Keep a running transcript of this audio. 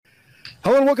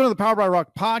Hello and welcome to the Powered by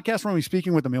Rock podcast. We're going to be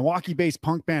speaking with the Milwaukee-based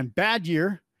punk band Bad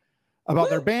Year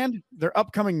about their band, their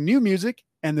upcoming new music,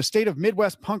 and the state of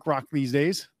Midwest punk rock these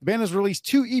days. The band has released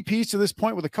 2 EPs to this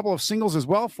point with a couple of singles as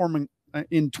well, forming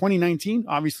in 2019.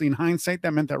 Obviously, in hindsight,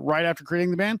 that meant that right after creating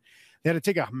the band, they had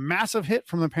to take a massive hit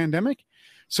from the pandemic.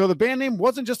 So the band name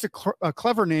wasn't just a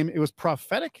clever name, it was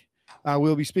prophetic.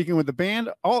 We'll be speaking with the band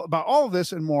about all of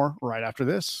this and more right after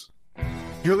this.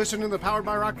 You're listening to the Powered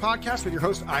by Rock podcast with your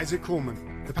host, Isaac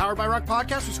Kuhlman. The Powered by Rock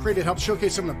podcast was created to help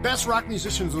showcase some of the best rock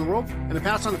musicians in the world and to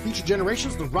pass on to future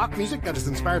generations the rock music that has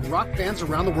inspired rock fans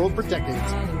around the world for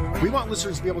decades. We want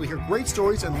listeners to be able to hear great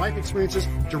stories and life experiences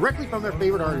directly from their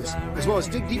favorite artists, as well as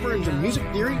dig deeper into music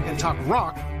theory and talk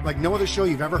rock like no other show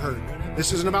you've ever heard.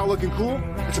 This isn't about looking cool,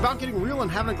 it's about getting real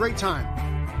and having a great time.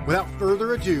 Without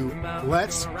further ado,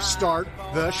 let's start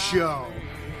the show.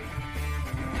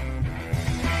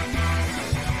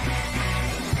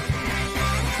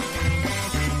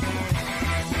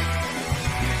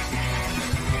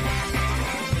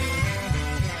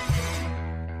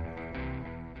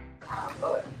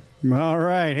 All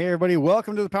right. Hey, everybody.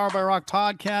 Welcome to the Powered by Rock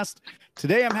podcast.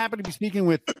 Today, I'm happy to be speaking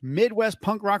with Midwest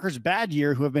punk rockers Bad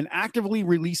Year, who have been actively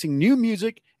releasing new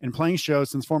music and playing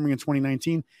shows since forming in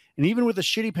 2019. And even with the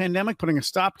shitty pandemic putting a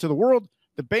stop to the world,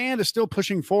 the band is still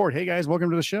pushing forward. Hey, guys,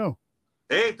 welcome to the show.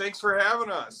 Hey, thanks for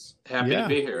having us. Happy to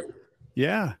be here.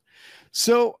 Yeah.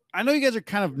 So I know you guys are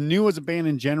kind of new as a band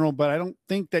in general, but I don't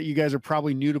think that you guys are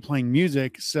probably new to playing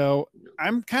music. So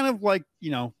I'm kind of like,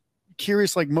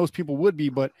 curious like most people would be,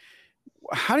 but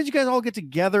how did you guys all get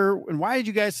together and why did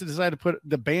you guys decide to put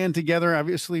the band together?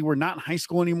 Obviously, we're not in high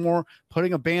school anymore.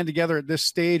 Putting a band together at this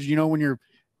stage, when you're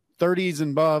 30s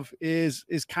and above is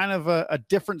kind of a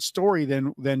different story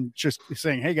than just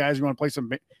saying, hey guys, you want to play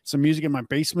some music in my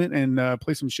basement and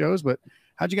play some shows. But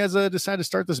how'd you guys decide to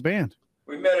start this band?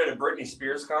 We met at a Britney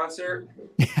Spears concert.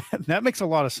 That makes a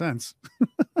lot of sense.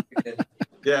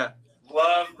 Yeah.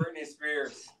 Love Britney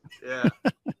Spears. Yeah.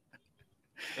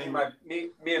 And me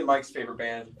and Mike's favorite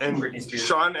band, and Britney Spears.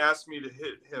 Sean asked me to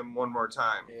hit him one more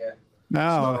time. Yeah.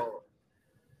 No.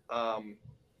 So,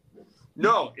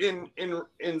 no,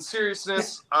 in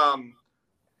seriousness,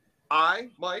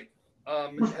 Mike,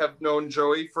 have known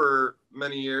Joey for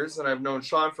many years, and I've known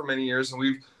Sean for many years, and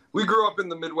we grew up in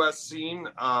the Midwest scene,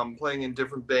 playing in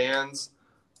different bands.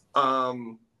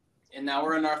 And now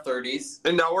we're in our 30s.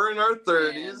 And,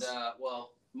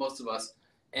 well, most of us.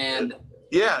 And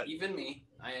yeah, even me,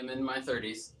 I am in my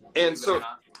 30s. And so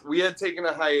we had taken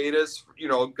a hiatus,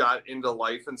 got into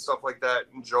life and stuff like that.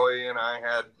 And Joey and I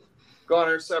had gone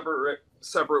our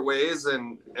separate ways,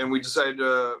 and we decided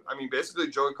to. Basically,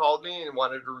 Joey called me and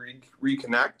wanted to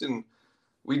reconnect, and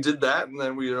we did that. And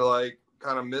then we were like,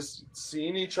 kind of missed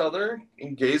seeing each other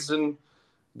and gazed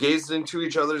into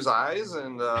each other's eyes,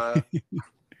 and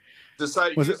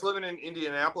decided. He was living in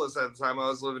Indianapolis at the time. I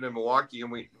was living in Milwaukee,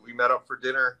 and we met up for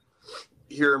dinner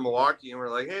here in Milwaukee, and we're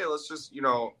like, hey, let's just,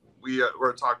 we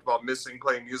were talked about missing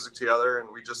playing music together, and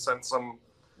we just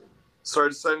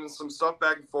started sending some stuff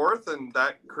back and forth, and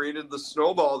that created the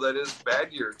snowball that is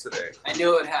Bad Year today. I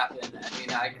knew it happened.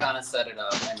 I kind of set it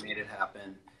up. I made it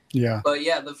happen. Yeah. But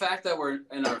yeah, the fact that we're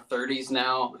in our 30s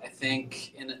now, I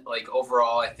think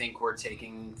overall, I think we're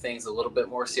taking things a little bit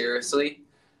more seriously.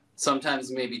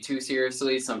 Sometimes maybe too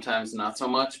seriously, sometimes not so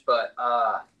much, but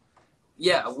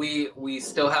yeah, we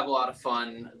still have a lot of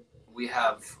fun. We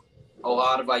have a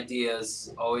lot of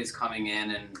ideas always coming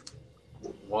in and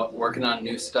working on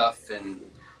new stuff, and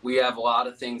we have a lot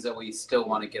of things that we still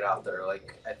want to get out there.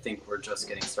 Like, I think we're just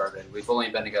getting started. We've only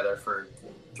been together for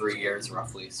 3 years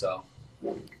roughly, So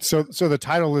the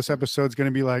title of this episode is going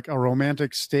to be like a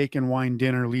romantic steak and wine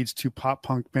dinner leads to pop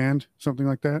punk band, something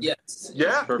like that. Yes.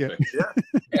 Yeah. Perfect.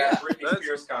 Yeah. Britney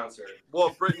Spears concert.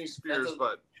 Well, Britney Spears,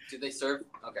 but do they serve?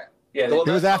 Okay. Yeah. It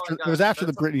was after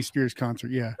the Britney Spears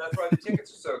concert. Yeah. That's why the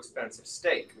tickets are so expensive.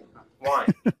 Steak,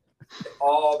 wine,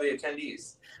 all the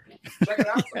attendees. Check it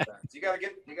out sometimes. You gotta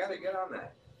get on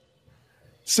that.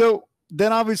 So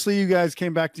then obviously you guys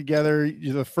came back together.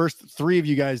 The first 3 of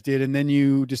you guys did, and then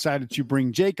you decided to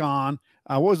bring Jake on.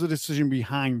 What was the decision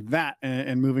behind that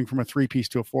and moving from a 3-piece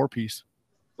to a 4-piece?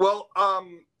 Well,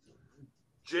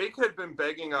 Jake had been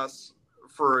begging us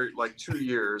for like 2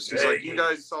 years. He's like, you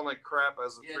guys sound like crap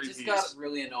as a 3-piece. It just got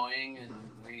really annoying, and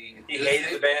he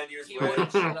hated the band. He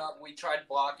wouldn't shut up. We tried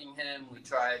blocking him. We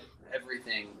tried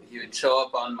everything. He would show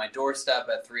up on my doorstep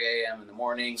at 3 a.m. in the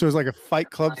morning. So it was like a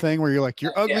Fight Club thing where you're like,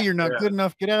 you're ugly, you're not good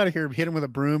enough, get out of here. Hit him with a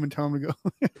broom and tell him to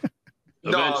go.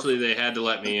 Eventually they had to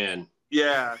let me in.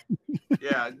 Yeah.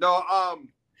 Yeah. No,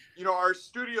 our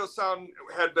studio sound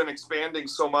had been expanding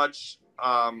so much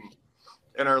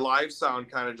and our live sound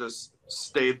kind of just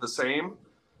stayed the same.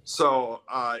 So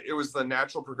it was the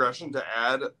natural progression to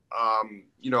add,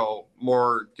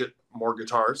 more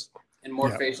guitars and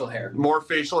more facial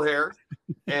hair,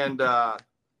 and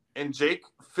Jake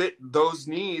fit those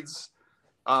needs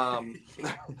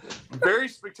very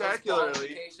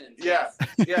spectacularly. Yeah.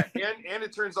 And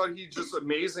it turns out he's just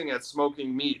amazing at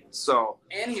smoking meat. So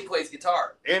and he plays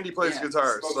guitar.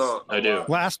 So I do.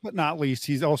 Last but not least,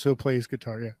 he also plays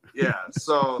guitar. Yeah.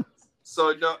 So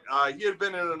no, he had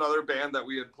been in another band that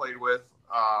we had played with,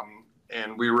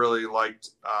 and we really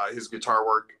liked his guitar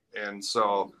work. And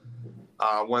so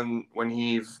when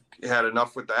he had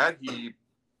enough with that, he,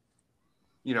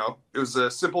 it was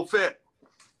a simple fit.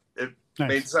 It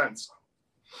made sense.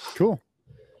 Cool.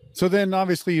 So then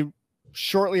obviously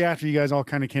shortly after you guys all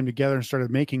kind of came together and started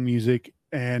making music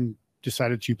and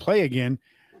decided to play again,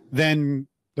 then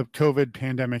the COVID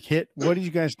pandemic hit. What did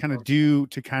you guys kind of do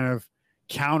to kind of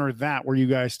counter that? Were you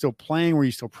guys still playing? Were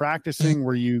you still practicing?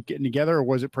 Were you getting together, or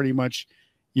was it pretty much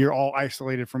you're all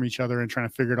isolated from each other and trying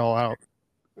to figure it all out?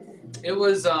 It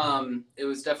was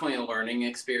definitely a learning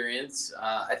experience.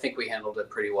 I think we handled it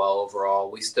pretty well overall.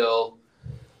 We still,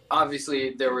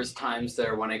 obviously there was times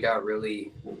there when it got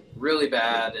really, really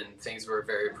bad and things were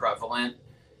very prevalent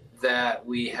that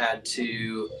we had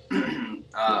to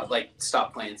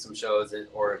stop playing some shows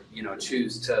or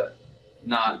choose to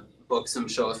not book some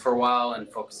shows for a while and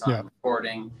focus on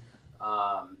recording,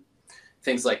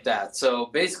 things like that. So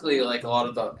basically, like a lot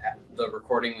of the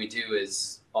recording we do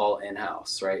is all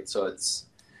in-house, right? So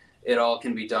it all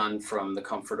can be done from the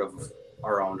comfort of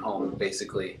our own home,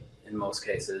 basically, in most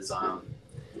cases.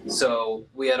 So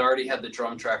we had already had the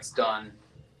drum tracks done,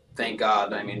 thank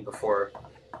God. I mean,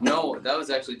 that was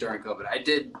actually during COVID. I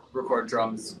did record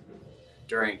drums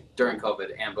during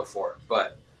COVID and before,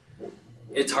 but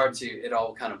it's hard it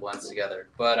all kind of blends together.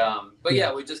 But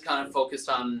yeah, we just kind of focused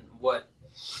on what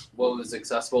was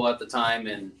accessible at the time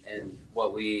and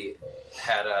what we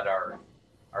had at our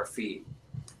feet.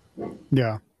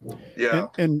 Yeah.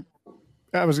 And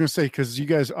I was going to say, because you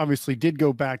guys obviously did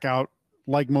go back out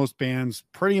like most bands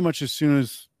pretty much as soon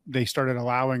as they started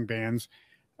allowing bands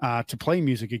to play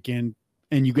music again,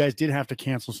 and you guys did have to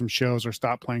cancel some shows or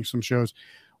stop playing some shows.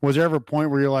 Was there ever a point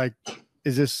where you're like,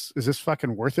 is this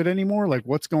fucking worth it anymore? Like,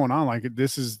 what's going on? Like,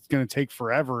 this is going to take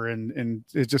forever, and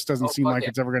it just doesn't seem like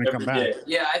it's ever going to come back.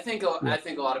 Yeah, I think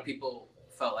a lot of people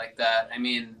felt like that. I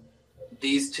mean,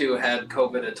 these two had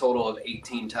COVID a total of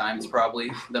 18 times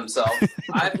probably themselves.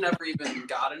 I've never even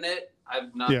gotten it.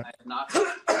 I've not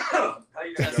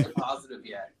tested positive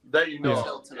yet. That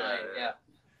until tonight. Yeah.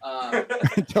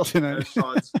 Until tonight.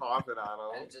 Sean's coughing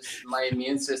on him. Just my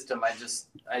immune system. I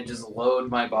just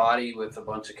load my body with a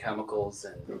bunch of chemicals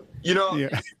and.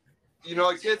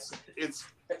 It's.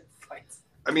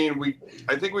 I mean,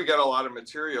 I think we got a lot of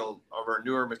material of our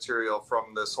newer material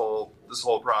from this whole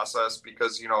process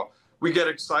because we get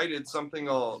excited, something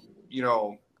will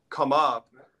come up,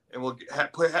 and we'll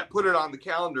put it on the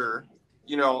calendar,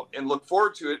 and look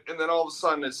forward to it, and then all of a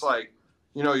sudden it's like,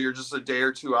 you're just a day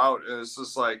or two out, and it's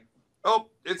just like, oh,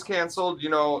 it's canceled.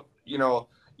 Either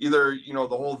the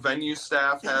whole venue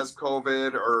staff has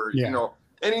COVID, or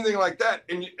anything like that.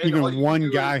 And even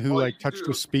one guy who like touched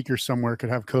a speaker somewhere could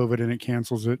have COVID and it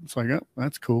cancels it. It's like, oh,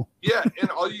 that's cool. Yeah, and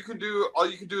all you can do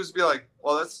is be like,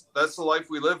 well, that's the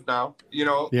life we live now.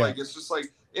 Like it's just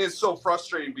like it's so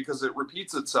frustrating because it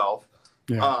repeats itself.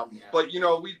 Yeah. But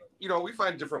we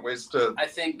find different ways to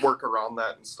work around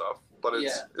that and stuff. But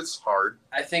it's hard.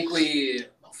 I think we,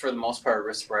 for the most part,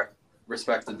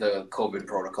 respected the COVID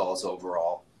protocols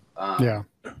overall.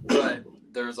 But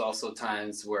there's also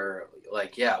times where,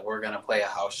 like, we're going to play a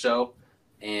house show,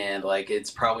 and, like, it's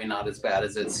probably not as bad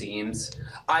as it seems.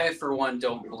 I, for one,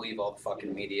 don't believe all the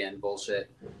fucking media and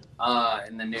bullshit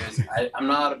in the news. I'm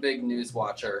not a big news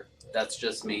watcher. That's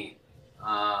just me.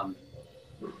 I've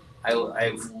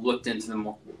looked into the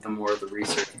more of the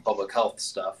research and public health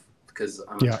stuff because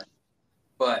I'm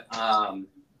But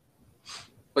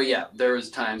yeah, there was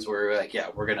times where we're like,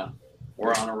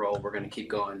 we're on a roll. We're going to keep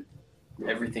going.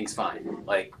 Everything's fine.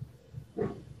 Like,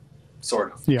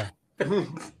 sort of. Yeah.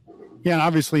 Yeah. And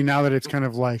obviously now that it's kind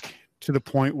of like to the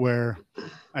point where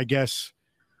I guess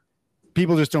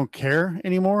people just don't care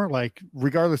anymore. Like,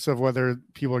 regardless of whether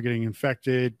people are getting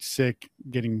infected, sick,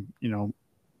 getting,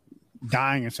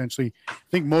 dying, essentially. I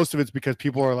think most of it's because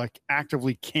people are like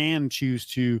actively can choose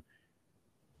to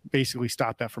basically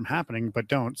stop that from happening, but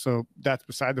don't. So that's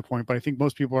beside the point. But I think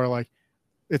most people are like,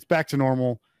 it's back to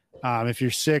normal. If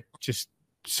you're sick, just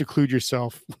seclude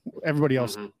yourself. Everybody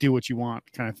else do what you want,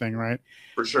 kind of thing, right?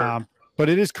 For sure. But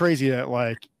it is crazy that,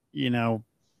 like,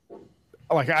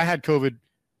 like I had COVID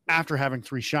after having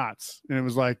 3 shots, and it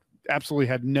was like absolutely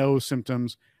had no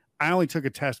symptoms. I only took a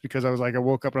test because I was like, I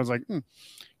woke up and I was like, kind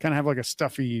of have like a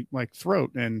stuffy like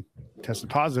throat, and tested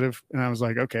positive. And I was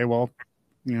like, okay, well,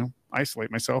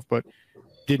 isolate myself, but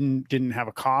didn't have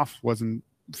a cough,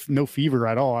 no fever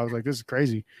at all. I was like, this is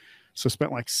crazy. So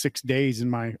spent like 6 days in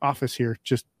my office here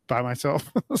just by myself.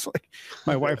 It was like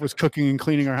my wife was cooking and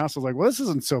cleaning our house. I was like, well, this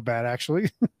isn't so bad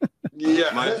actually.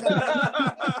 Yeah.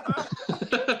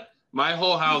 My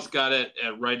whole house got it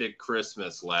right at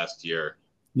Christmas last year.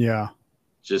 Yeah.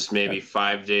 Just maybe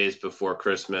 5 days before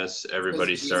Christmas,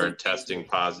 everybody started testing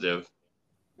positive.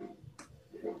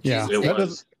 Yeah.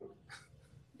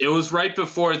 It was right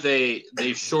before they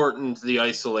shortened the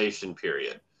isolation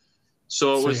period.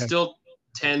 So it was still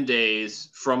 10 days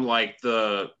from like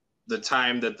the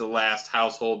time that the last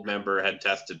household member had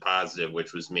tested positive,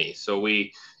 which was me. So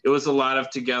it was a lot of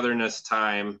togetherness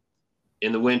time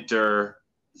in the winter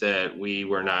that we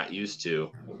were not used to.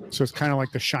 So it's kind of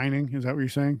like The Shining. Is that what you're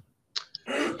saying?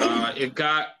 It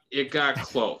got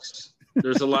close.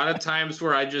 There's a lot of times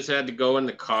where I just had to go in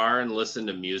the car and listen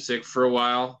to music for a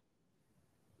while.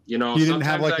 You didn't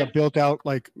have like a built out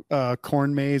like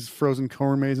frozen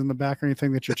corn maze in the back or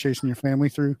anything that you're chasing your family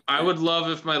through? I would love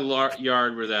if my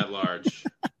yard were that large.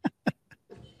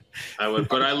 I would,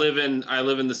 but I live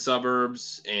in the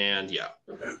suburbs, and yeah.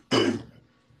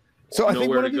 So I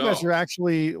think one of you guys are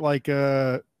actually like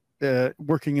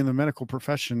working in the medical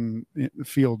profession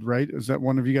field, right? Is that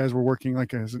one of you guys were working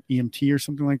like as an EMT or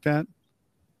something like that?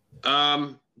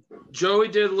 Joey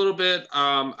did a little bit.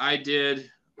 I did.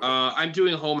 I'm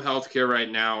doing home health care right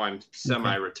now. I'm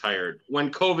semi-retired. When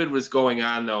COVID was going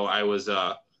on, though, I was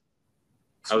a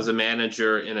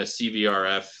manager in a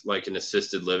CVRF, like an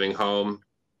assisted living home.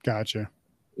 Gotcha.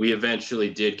 We eventually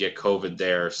did get COVID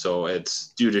there, so it's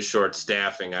due to short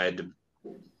staffing. I had to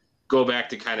go back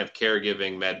to kind of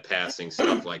caregiving, med passing,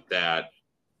 stuff like that.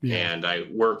 Yeah. And I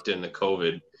worked in the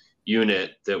COVID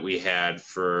unit that we had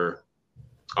for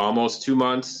almost 2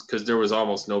 months because there was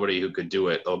almost nobody who could do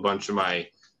it. A bunch of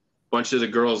the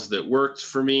girls that worked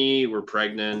for me were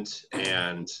pregnant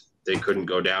and they couldn't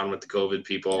go down with the COVID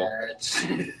people.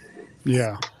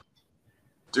 Yeah.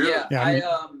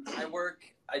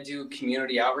 I do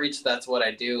community outreach. That's what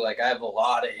I do. Like I have a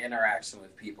lot of interaction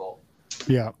with people.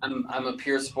 Yeah. I'm a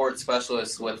peer support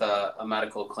specialist with a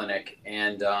medical clinic,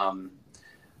 and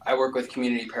I work with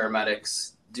community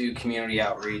paramedics, do community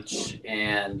outreach,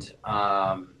 and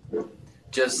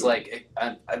just like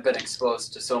I've been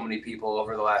exposed to so many people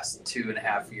over the last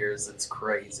 2.5 years. It's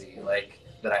crazy. Like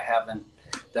that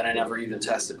I never even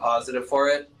tested positive for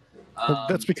it.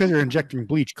 That's because you're injecting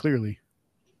bleach, clearly.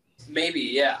 Maybe,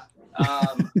 yeah.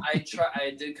 I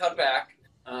did cut back.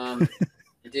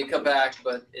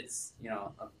 But it's,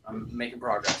 I'm making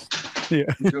progress. Yeah.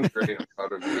 I'm doing great.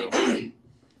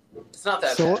 It's not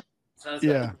that bad. It's not as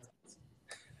bad.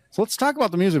 So let's talk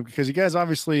about the music, because you guys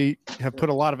obviously have put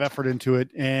a lot of effort into it.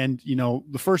 And,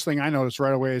 the first thing I noticed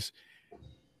right away is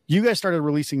you guys started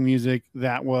releasing music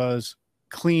that was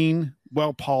clean,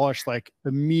 well polished, like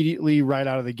immediately right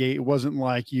out of the gate. It wasn't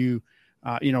like you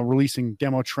releasing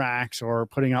demo tracks or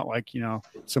putting out like,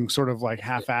 some sort of like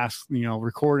half-ass,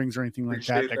 recordings or anything like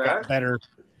that got better.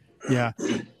 Yeah.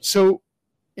 So,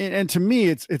 and to me,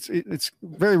 it's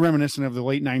very reminiscent of the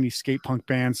late 90s skate punk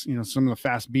bands, some of the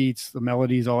fast beats, the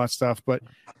melodies, all that stuff, but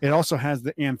it also has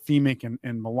the anthemic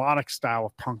and melodic style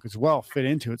of punk as well fit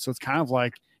into it. So it's kind of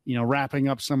like, wrapping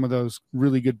up some of those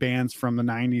really good bands from the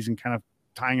 90s and kind of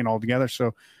tying it all together.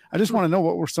 So I just want to know,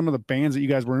 what were some of the bands that you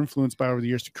guys were influenced by over the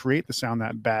years to create the sound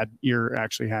that Bad Ear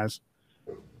actually has?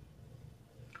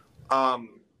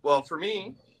 Well, for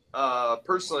me,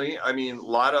 personally, I mean, a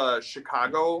lot of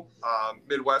Chicago,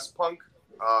 Midwest punk,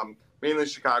 mainly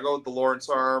Chicago, the Lawrence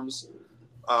Arms,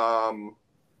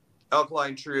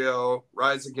 Alkaline Trio,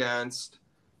 Rise Against,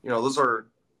 those are,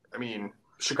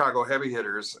 Chicago heavy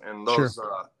hitters, and those,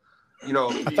 sure.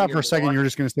 I thought for a second you were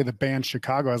just going to say the band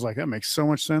Chicago. I was like, that makes so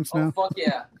much sense now. Fuck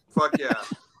yeah. Fuck yeah.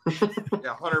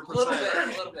 Yeah, 100%.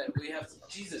 A little bit. We have,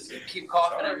 Jesus, you keep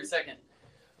coughing every second.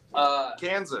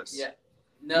 Kansas. Yeah.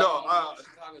 No,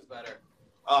 Chicago's better.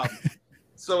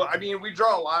 So, we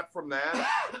draw a lot from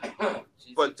that,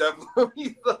 but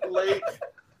definitely the late,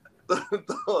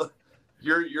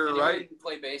 you're Anyone right.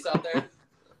 Play bass out there?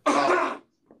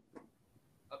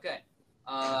 Okay.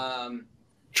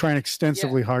 Trying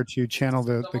extensively hard to channel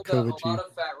the COVID a lot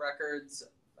of Fat Records.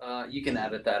 You can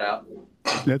edit that out.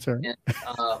 That's all right. And,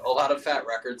 a lot of Fat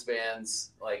Records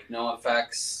bands like No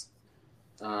Effects,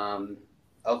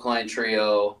 Alkaline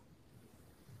Trio,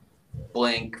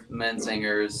 Blink, Men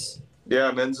Singers, Yeah,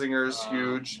 Menzinger is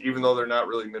huge, even though they're not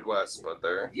really Midwest, but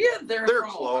they're they're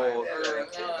close.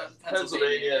 Ohio,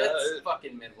 Pennsylvania. It's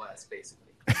fucking Midwest, basically.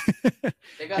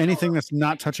 Anything that's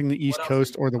not touching the East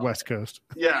Coast or the West Coast.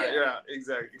 Yeah,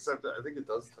 exactly. Except that I think it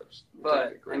does touch.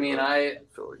 But I mean,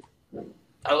 Philly.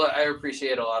 I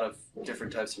appreciate a lot of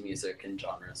different types of music and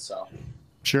genres. So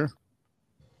sure.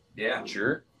 Yeah,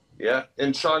 sure. Yeah,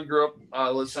 and Sean grew up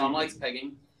listening. Sean likes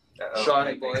pegging.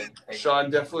 Sean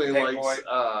definitely likes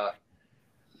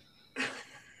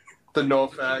the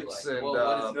NoFX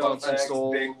and Bouncing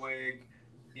Soul. Big Wig,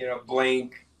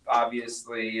 Blink,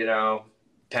 obviously,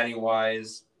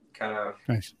 Pennywise, kind of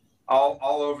nice.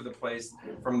 all over the place,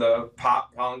 from the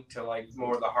pop punk to like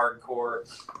more of the hardcore,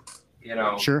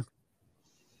 Sure.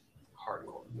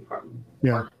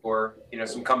 Hardcore,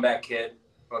 some Comeback Kid,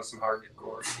 love some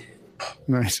hardcore.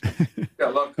 Nice. I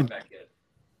love Comeback Kid.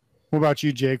 What about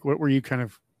you, Jake? What were you kind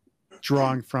of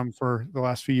drawing from for the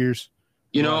last few years?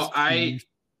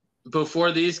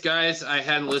 Before these guys, I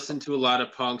hadn't listened to a lot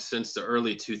of punk since the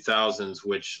early 2000s,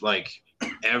 which like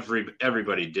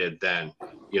everybody did then,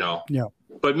 Yeah.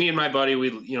 But me and my buddy,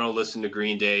 we listened to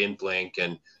Green Day and Blink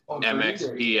and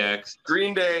MXPX.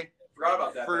 Green Day.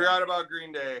 Forgot about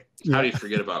Green Day. How do you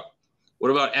forget about? What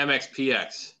about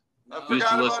MXPX? We used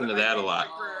to listen to that a lot.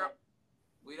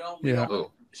 We don't.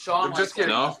 Oh. Sean, just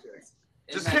kidding. No.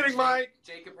 Just kidding, Mike.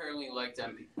 Jake apparently liked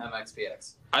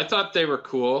MXPX. I thought they were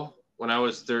cool when I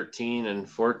was 13 and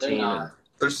 14.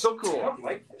 They're so cool.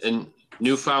 And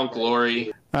Newfound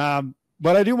Glory.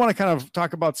 But I do want to kind of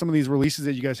talk about some of these releases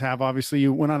that you guys have. Obviously,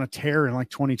 you went on a tear in like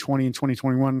 2020 and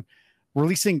 2021,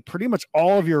 releasing pretty much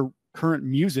all of your current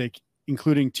music,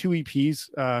 including 2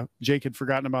 EPs. Jake had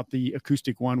forgotten about the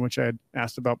acoustic one, which I had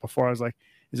asked about before. I was like,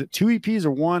 is it 2 EPs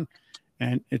or one?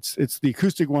 And it's the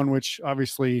acoustic one, which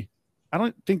obviously I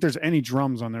don't think there's any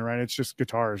drums on there, right? It's just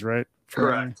guitars, right?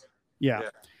 Correct. Yeah.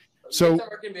 So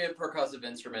guitar can be a percussive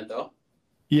instrument, though.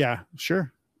 Yeah,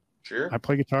 sure. I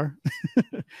play guitar.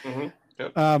 Mm-hmm.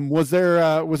 Yep. Was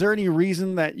there any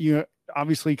reason that you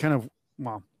obviously kind of,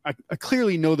 well, I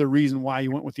clearly know the reason why you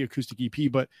went with the acoustic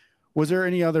EP, but was there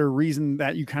any other reason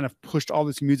that you kind of pushed all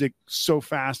this music so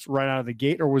fast right out of the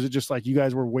gate? Or was it just like you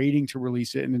guys were waiting to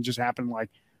release it and it just happened like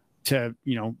to,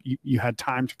 you had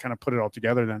time to kind of put it all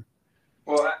together then?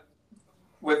 Well,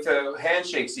 with the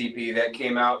Handshake EP that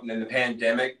came out and then the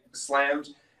pandemic slammed,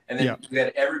 and then you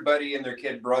had everybody and their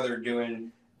kid brother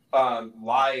doing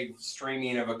live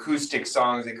streaming of acoustic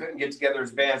songs. They couldn't get together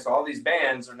as bands, so all these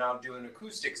bands are now doing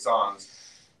acoustic songs.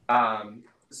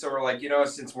 So we're like,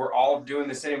 since we're all doing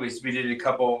this anyways, we did a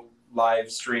couple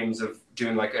live streams of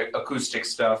doing like acoustic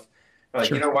stuff. We're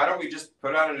like, why don't we just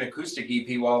put out an acoustic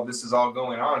EP while this is all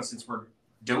going on, since we're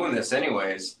doing this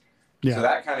anyways? Yeah. So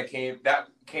that kind of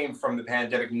came from the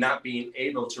pandemic, not being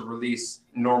able to release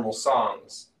normal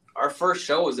songs. Our first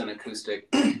show was an acoustic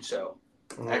show,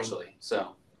 actually.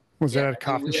 So was that at a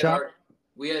coffee shop?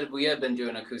 We had been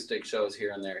doing acoustic shows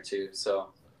here and there too. So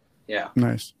yeah.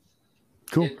 Nice.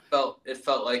 Cool. It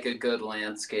felt like a good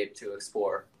landscape to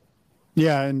explore.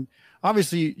 Yeah, and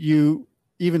obviously you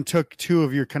even took 2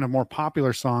 of your kind of more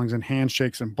popular songs, and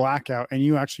Handshakes and Blackout, and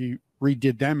you actually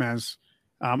redid them as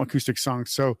acoustic songs.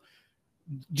 So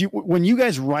when you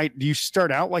guys write, do you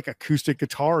start out like acoustic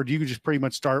guitar, or do you just pretty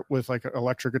much start with like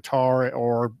electric guitar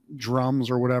or drums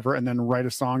or whatever, and then write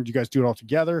a song? Do you guys do it all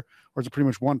together, or is it pretty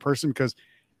much one person? Because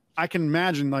I can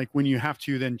imagine like when you have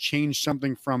to then change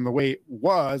something from the way it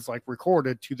was like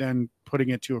recorded to then putting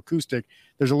it to acoustic,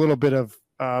 there's a little bit of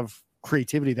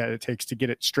creativity that it takes to get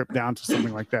it stripped down to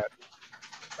something like that.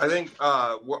 I think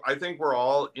we're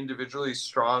all individually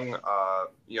strong,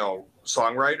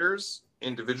 songwriters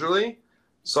individually.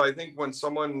 So I think when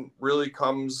someone really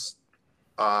comes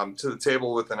to the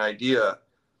table with an idea,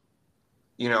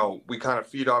 we kind of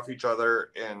feed off each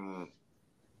other, and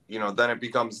then it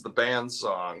becomes the band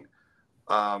song,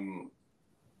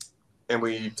 and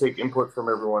we take input from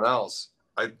everyone else.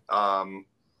 And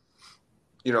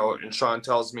Sean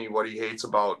tells me what he hates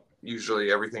about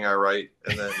usually everything I write,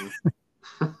 and then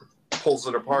pulls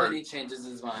it apart. Then he changes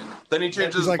his mind. He's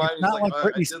like, it's not like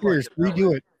Britney Spears.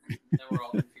 Redo it. Then we're all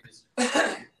confused.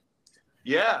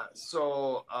 Yeah.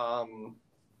 So,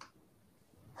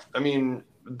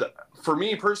 for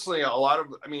me personally,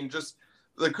 just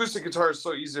the acoustic guitar is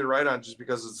so easy to write on just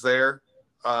because it's there.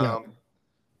 And,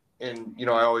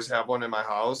 I always have one in my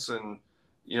house, and,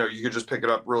 you could just pick it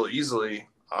up real easily.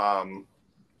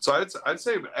 So I'd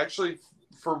say actually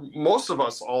for most of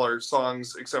us, all our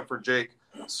songs, except for Jake,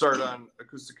 start on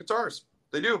acoustic guitars.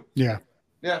 They do. Yeah.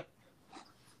 Yeah.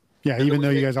 Yeah. Even though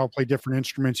you guys all play different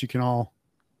instruments, you can all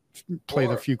play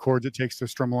the few chords it takes to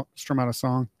strum out a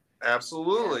song.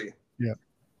 Absolutely. Yeah.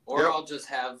 Or I'll just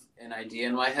have an idea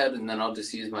in my head, and then I'll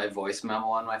just use my voice memo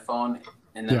on my phone,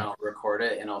 and then I'll record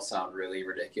it, and it'll sound really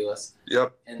ridiculous.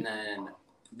 Yep. And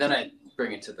then I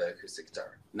bring it to the acoustic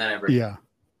guitar. And then I bring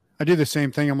I do the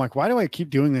same thing. I'm like, why do I keep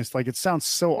doing this? Like, it sounds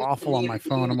so awful on my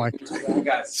phone. I'm like,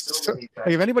 if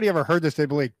anybody ever heard this, they'd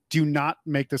be like, do not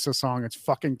make this a song. It's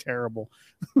fucking terrible.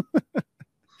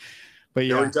 But we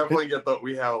definitely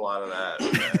we have a lot of that.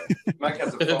 Mike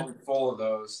has a phone full of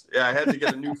those. Yeah, I had to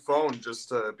get a new phone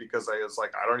because I was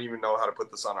like, I don't even know how to put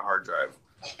this on a hard drive.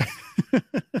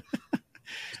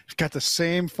 I've got the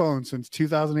same phone since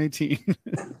 2018.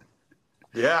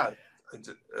 Yeah,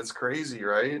 it's crazy,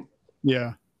 right?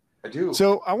 Yeah, I do.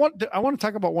 So I want to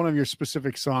talk about one of your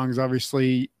specific songs.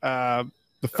 Obviously,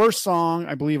 the first song,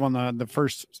 I believe, on the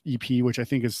first EP, which I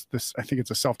think it's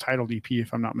a self-titled EP,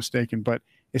 if I'm not mistaken, but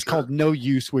it's called No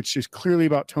Use, which is clearly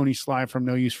about Tony Sly from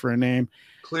No Use for a Name.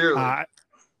 Clearly.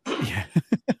 Yeah.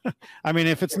 I mean,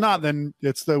 if it's not, then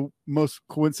it's the most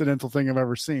coincidental thing I've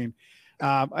ever seen.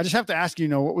 I just have to ask you,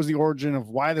 what was the origin of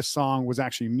why the song was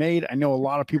actually made? I know a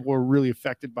lot of people were really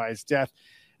affected by his death.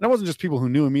 And it wasn't just people who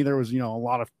knew him either. It was, a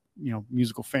lot of,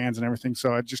 musical fans and everything.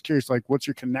 So I'm just curious, like, what's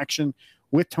your connection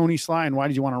with Tony Sly, and why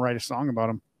did you want to write a song about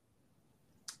him?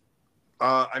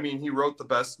 I mean, he wrote the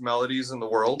best melodies in the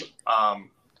world.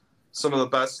 Some of the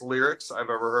best lyrics I've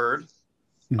ever heard.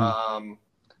 Mm-hmm.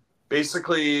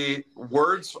 Basically,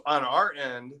 words on our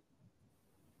end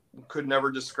could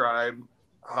never describe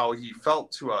how he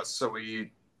felt to us. So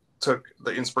we took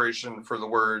the inspiration for the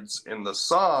words in the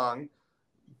song.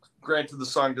 Granted, the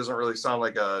song doesn't really sound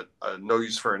like a No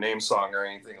Use for a Name song or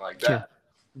anything like that. Sure.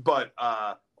 But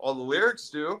all the lyrics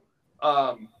do.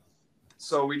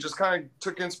 So we just kind of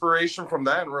took inspiration from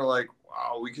that, and we're like,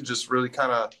 wow, we could just really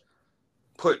kind of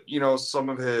put, some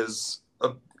of his,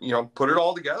 put it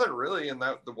all together, really. And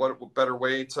what better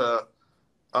way to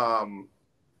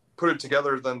put it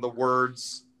together than the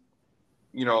words,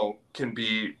 can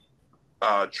be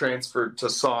transferred to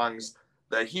songs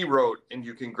that he wrote, and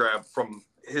you can grab from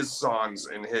his songs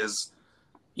and his,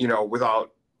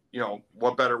 without,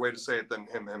 what better way to say it than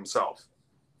him himself.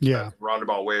 Yeah. That's a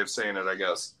roundabout way of saying it, I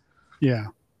guess. Yeah.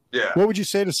 Yeah. What would you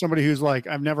say to somebody who's like,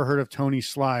 I've never heard of Tony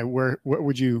Sly? What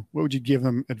would you give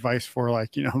them advice for,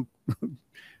 like,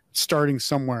 starting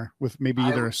somewhere with maybe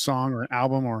either a song or an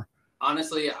album? Or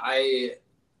honestly, I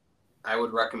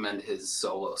would recommend his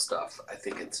solo stuff. I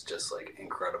think it's just like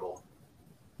incredible.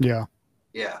 Yeah.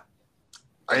 Yeah.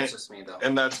 That's just me though.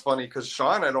 And that's funny because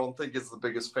Sean, I don't think, is the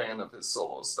biggest fan of his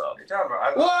solo stuff. You're talking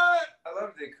about, I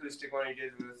love the acoustic one he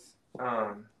did with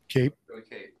Cape. Joey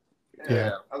Cape.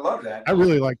 Yeah. I love that. I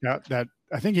really like that.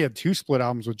 I think he had 2 split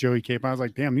albums with Joey Cape. I was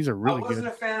like, damn, these are really good. I wasn't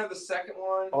a fan of the second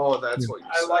one. Oh, that's what you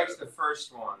said. I liked the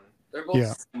first one. They're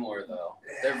both similar though.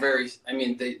 They're very. I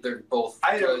mean, they're both.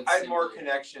 I had more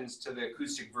connections to the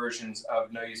acoustic versions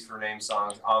of No Use for a Name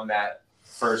songs on that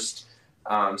first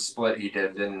split he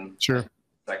did than the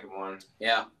second one.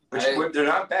 Yeah, they're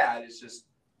not bad. It's just,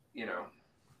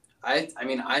 I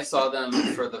mean, I saw them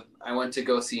I went to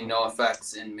go see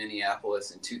NoFX in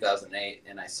Minneapolis in 2008,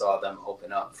 and I saw them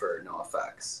open up for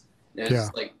NoFX. It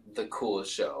was like the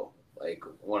coolest show, like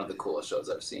one of the coolest shows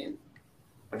I've seen.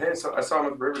 I saw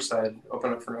him at Riverside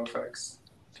open up for NoFX.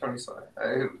 Tony Sly.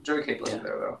 Joey Cape wasn't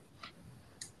there though.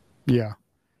 Yeah,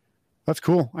 that's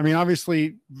cool. I mean,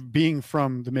 obviously, being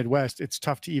from the Midwest, it's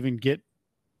tough to even get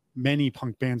many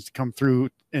punk bands to come through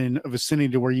in a vicinity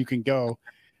to where you can go.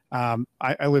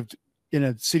 I lived in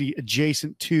a city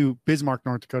adjacent to Bismarck,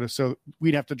 North Dakota, so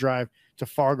we'd have to drive to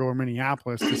Fargo or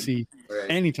Minneapolis to see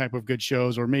any type of good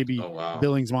shows, or maybe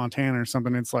Billings, Montana, or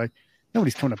something. It's like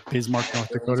nobody's coming to Bismarck, North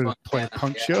Dakota to play a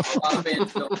punk show. A lot of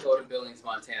bands don't go to Billings,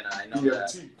 Montana. I know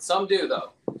that. Some do,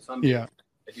 though. Some do. Yeah.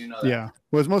 I do know that. Yeah.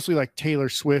 Well, it's mostly like Taylor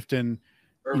Swift and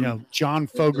John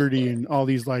Fogerty and all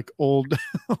these like old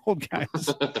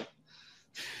guys.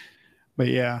 But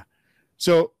yeah.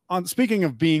 So speaking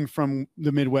of being from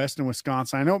the Midwest and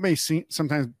Wisconsin, I know it may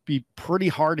sometimes be pretty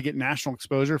hard to get national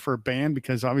exposure for a band,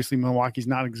 because obviously Milwaukee's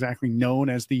not exactly known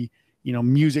as the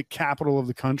music capital of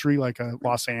the country, like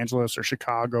Los Angeles or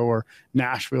Chicago or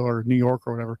Nashville or New York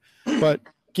or whatever. But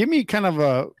give me kind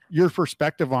of your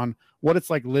perspective on what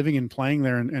it's like living and playing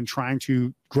there and trying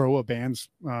to grow a band's,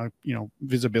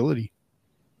 visibility.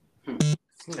 It's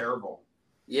terrible.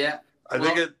 Yeah. I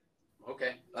think it.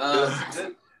 Okay.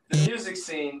 The music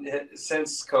scene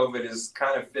since COVID has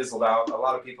kind of fizzled out. A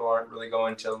lot of people aren't really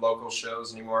going to local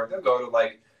shows anymore. They'll go to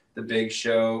like the big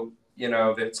show,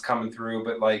 that's coming through.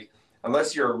 But like,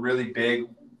 unless you're a really big,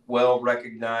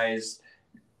 well-recognized,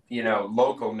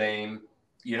 local name,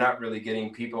 you're not really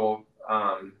getting people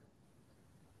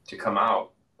to come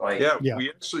out. Like, yeah, we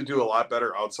actually do a lot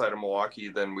better outside of Milwaukee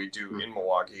than we do in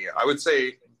Milwaukee. I would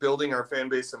say building our fan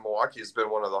base in Milwaukee has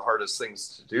been one of the hardest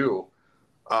things to do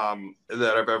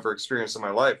that I've ever experienced in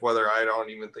my life. Whether I don't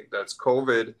even think that's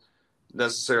COVID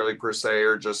necessarily per se,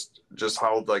 or just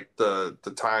how like the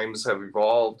times have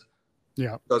evolved.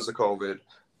 Yeah, because of COVID.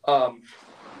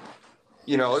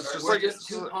 You know, it's just we're like just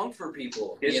too punk for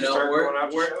people. It's you just know,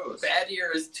 we're Bad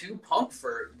Year is too punk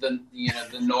for the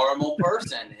the normal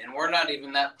person, and we're not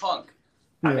even that punk.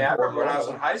 I mean, I remember when I was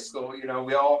in high school, you know,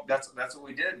 we all that's what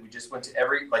we did. We just went to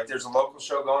every, like, there's a local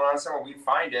show going on somewhere, we'd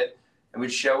find it and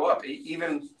we'd show up.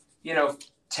 Even, you know,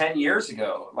 10 years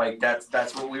ago, like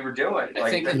that's what we were doing.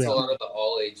 I think that's a lot of the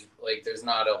all age. Like, there's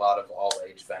not a lot of all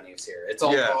age venues here. It's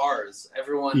all bars.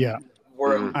 Everyone.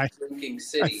 We're a drinking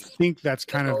city. I think that's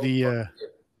kind of the.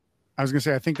 I was gonna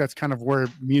say, I think that's kind of where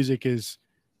music is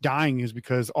dying, is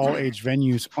because all age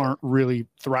venues aren't really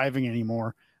thriving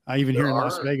anymore. Even here in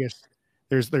Las Vegas,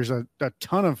 there's a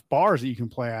ton of bars that you can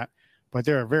play at, but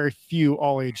there are very few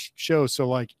all age shows. So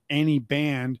like any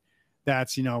band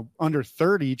that's, you know, under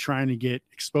 30 trying to get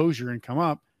exposure and come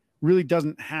up really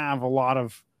doesn't have a lot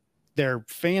of their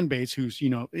fan base who's, you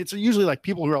know, it's usually like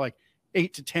people who are like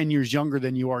 8 to 10 years younger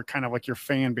than you are, kind of like your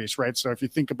fan base, right? So if you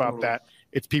think about that,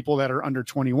 it's people that are under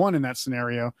 21 in that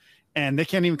scenario, and they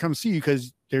can't even come see you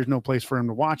because there's no place for them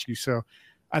to watch you. So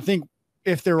I think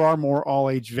if there are more all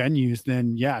age venues,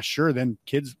 then yeah, sure. Then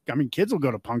kids will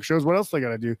go to punk shows. What else they got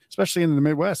to do? Especially in the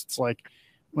Midwest. It's like,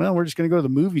 well, we're just going to go to the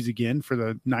movies again for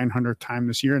the 900th time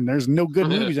this year. And there's no good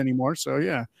movies anymore. So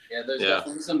yeah. Yeah. There's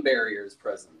definitely some barriers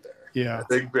present there. Yeah.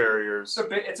 Big barriers.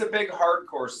 It's a big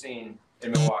hardcore scene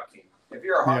in Milwaukee. If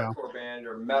you're a hardcore band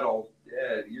or metal,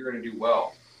 you're going to do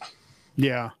well.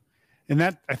 Yeah. And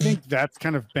that, I think that's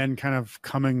kind of been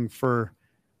coming for,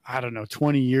 I don't know,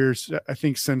 20 years. I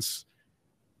think since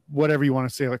whatever you want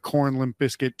to say, like Korn, Limp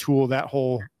Bizkit, Tool, that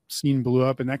whole scene blew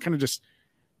up, and that kind of just,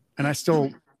 and I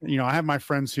still, you know, I have my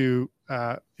friends who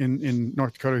in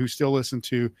North Dakota who still listen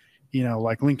to, you know,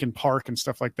 like Linkin Park and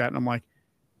stuff like that. And I'm like,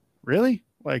 really?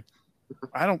 Like,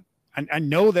 I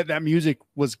know that music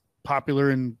was popular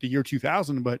in the year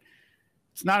 2000, but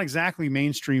it's not exactly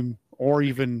mainstream or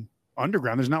even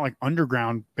underground. There's not like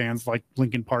underground bands like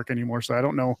Linkin Park anymore. So I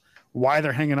don't know why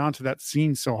they're hanging on to that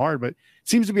scene so hard, but it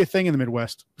seems to be a thing in the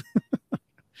Midwest.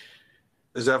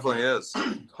 It definitely is.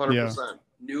 100%. Yeah.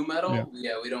 New metal?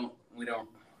 Yeah, we don't.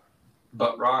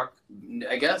 Butt rock?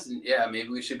 I guess, yeah, maybe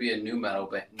we should be a new metal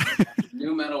band.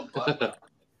 New metal butt rock.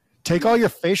 Take all your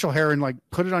facial hair and like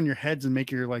put it on your heads and make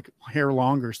your like hair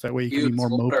longer, so that way you can be more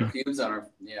mopey. Our pubes on our,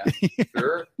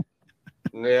 Sure.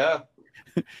 Yeah.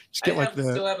 Just get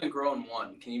still haven't grown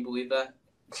one. Can you believe that?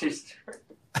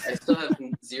 I still have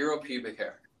 0 pubic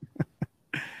hair.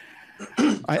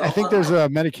 I think there's a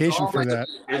medication for that.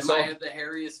 I might have the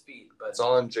hairiest feet, but it's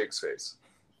all in Jake's face.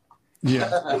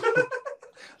 Yeah.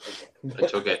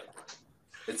 It's okay.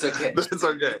 It's okay. It's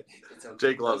okay.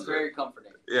 Jake loves it. It's very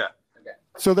comforting. Yeah. Okay.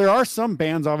 So there are some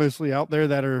bands obviously out there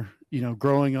that are, you know,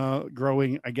 growing,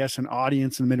 I guess, an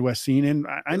audience in the Midwest scene. And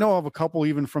I know of a couple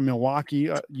even from Milwaukee,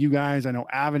 you guys. I know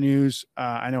Avenues.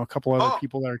 I know a couple other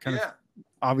people that are kind of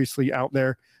obviously out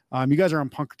there. You guys are on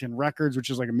Punkerton Records,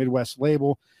 which is like a Midwest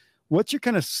label. What's your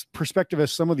kind of perspective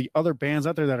as some of the other bands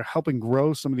out there that are helping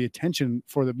grow some of the attention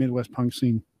for the Midwest punk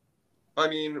scene? I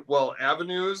mean, well,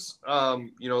 Avenues,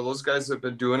 you know, those guys have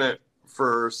been doing it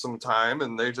for some time,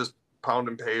 and they just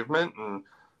pounding pavement, and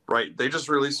they just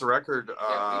released a record. We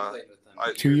played with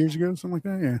them. 2 years ago, something like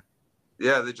that.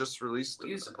 Yeah, they just released.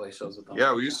 We used to play shows with them.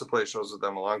 Yeah, we used to play shows with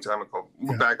them a long time ago,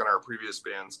 back in our previous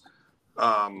bands.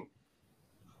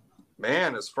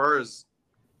 Man, as far as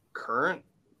current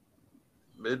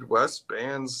Midwest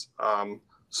bands,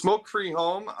 Smoke Free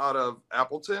Home out of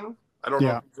Appleton. I don't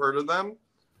know if you've heard of them.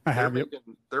 I have.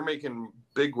 They're making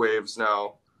big waves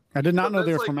now. I did not know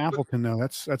they were from Appleton, though.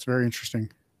 That's very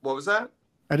interesting. What was that?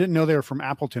 I didn't know they were from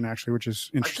Appleton, actually, which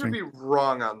is interesting. I could be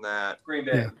wrong on that. Green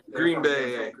Bay. Yeah. Green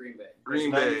Bay.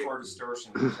 Green Bay. 94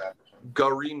 Distortion.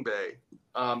 Green Bay.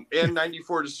 And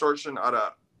 94 Distortion out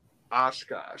of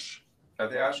Oshkosh. Are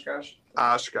they Oshkosh?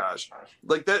 Oshkosh.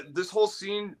 Like that. This whole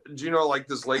scene. Do you know, like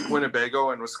this Lake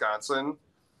Winnebago in Wisconsin?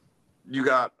 You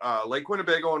got Lake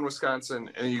Winnebago in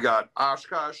Wisconsin, and you got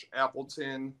Oshkosh,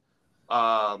 Appleton,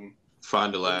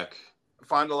 Fond du Lac,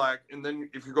 and then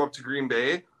if you go up to Green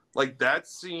Bay, like that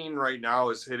scene right now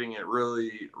is hitting it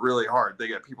really, really hard. They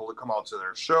get people to come out to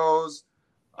their shows.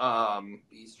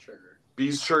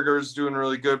 Beast Sugar's doing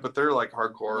really good, but they're like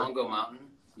hardcore. Longo Mountain.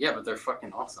 Yeah, but they're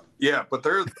fucking awesome. Yeah, but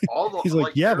they're all the. He's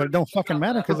like, yeah, but it don't fucking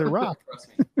matter because they're rock.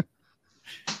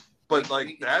 but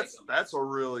like that's a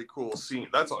really cool scene.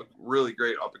 That's a really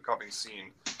great up and coming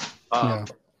scene. And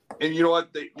you know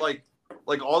what, they like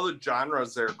all the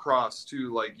genres there across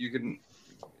too. Like you can,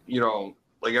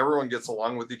 like everyone gets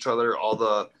along with each other. All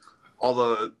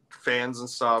the fans and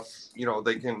stuff,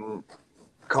 they can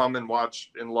come and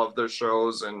watch and love their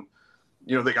shows. And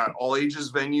they got all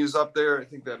ages venues up there. I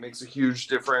think that makes a huge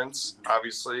difference,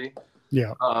 obviously.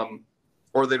 Yeah.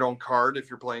 Or they don't card if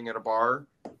you're playing at a bar.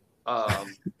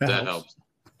 That helps.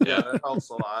 Yeah, that helps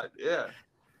a lot. Yeah.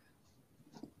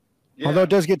 Although it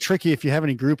does get tricky if you have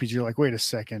any groupies. You're like, wait a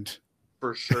second.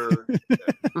 For sure.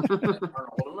 Aren't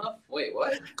old enough? Wait,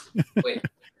 what? Wait,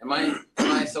 am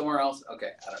I somewhere else?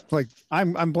 Okay, I don't know. Like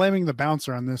I'm blaming the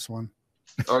bouncer on this one.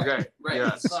 Okay. Right.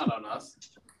 Yes. It's not on us.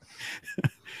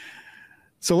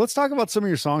 So let's talk about some of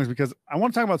your songs, because I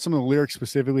want to talk about some of the lyrics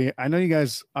specifically. I know you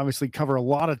guys obviously cover a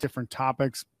lot of different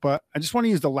topics, but I just want to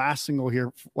use the last single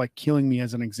here, like Killing Me,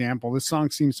 as an example. This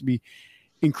song seems to be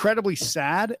incredibly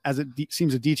sad, as it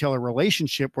seems to detail a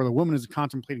relationship where the woman is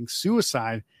contemplating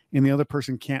suicide and the other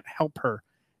person can't help her.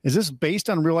 Is this based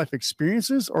on real life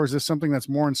experiences, or is this something that's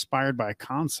more inspired by a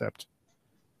concept?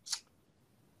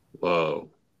 Whoa.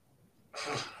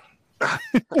 I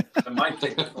might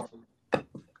take this one.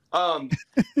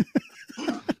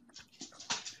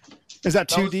 Is that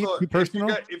too deep, too personal?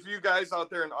 If you guys out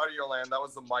there in audio land, that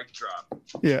was the mic drop.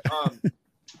 Yeah.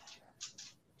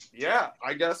 Yeah,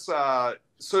 I guess.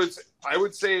 So I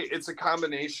would say it's a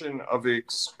combination of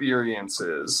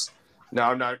experiences. Now,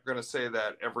 I'm not going to say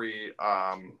that every,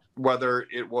 whether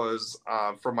it was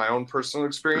from my own personal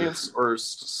experience or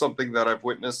something that I've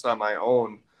witnessed on my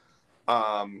own,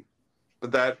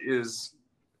 but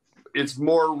it's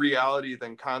more reality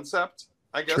than concept,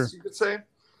 I guess you could say.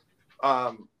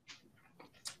 And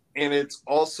it's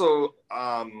also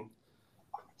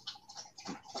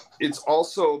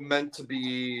meant to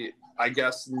be, I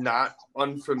guess, not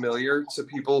unfamiliar to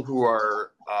people who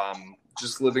are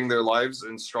just living their lives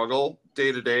and struggle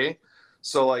day to day.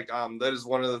 So like that is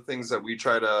one of the things that we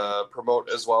try to promote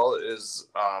as well, is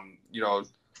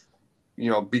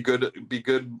be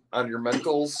good on your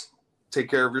mentals, take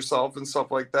care of yourself and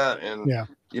stuff like that. And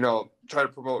try to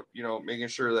promote, making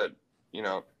sure that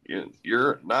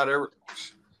you're not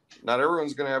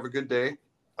everyone's gonna have a good day,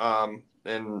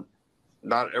 and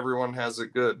not everyone has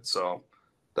it good. So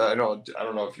I don't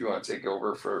know if you want to take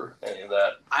over for any of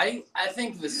that. I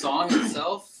think the song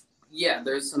itself,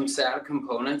 there's some sad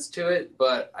components to it,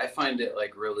 but I find it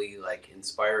like really like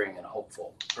inspiring and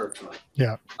hopeful personally.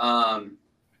 Yeah.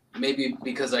 Maybe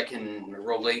because I can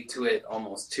relate to it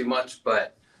almost too much,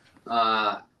 but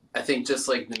I think just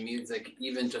like the music,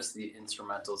 even just the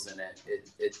instrumentals in it,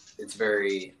 it's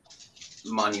very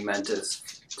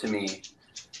monumentous to me.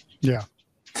 Yeah.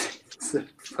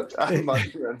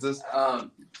 Monumentous.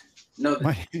 No,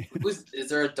 is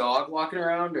there a dog walking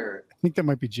around, or I think that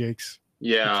might be Jake's.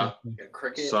 Yeah. a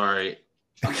cricket? Sorry.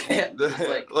 Okay.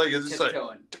 It's just like,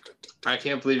 I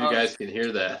can't believe you guys can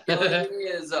hear that.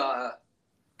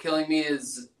 Killing Me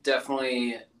is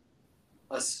definitely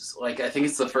I think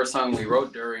it's the first song we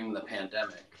wrote during the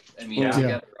pandemic. I mean,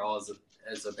 together all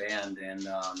as a band,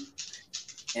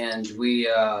 and we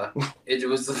it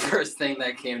was the first thing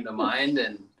that came to mind,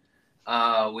 and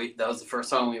that was the first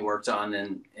song we worked on,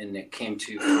 and it came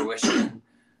to fruition.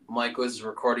 Mike was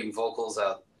recording vocals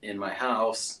out in my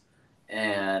house,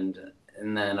 and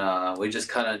then we just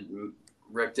kind of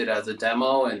ripped it as a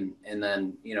demo, and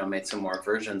then made some more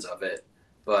versions of it.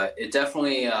 But it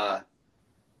definitely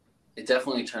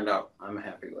turned out. I'm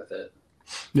happy with it.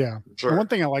 Yeah. Sure. And one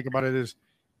thing I like about it is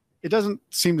it doesn't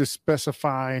seem to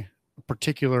specify a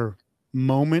particular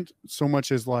moment so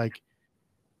much as like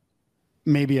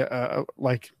maybe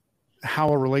like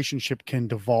how a relationship can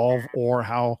devolve, or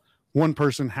how one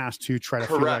person has to try to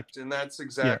feel like, and that's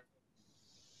exactly.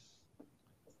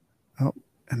 Yeah. Oh,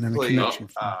 and then the connection.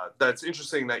 That's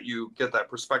interesting that you get that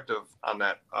perspective on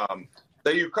that.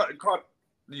 That you caught.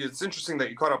 It's interesting that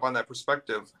you caught up on that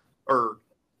perspective, or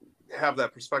have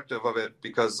that perspective of it,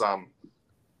 because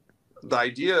the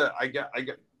idea I get,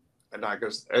 and I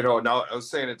guess I know now I was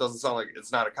saying it doesn't sound like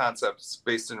it's not a concept; it's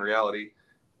based in reality.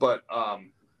 But a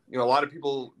lot of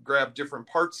people grab different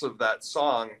parts of that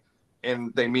song,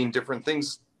 and they mean different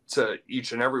things to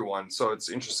each and every one. So it's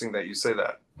interesting that you say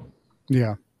that.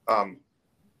 Yeah.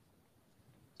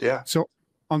 Yeah. So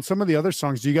on some of the other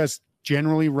songs, do you guys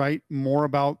generally write more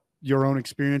about your own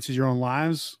experiences, your own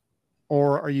lives,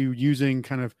 or are you using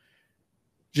kind of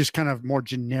more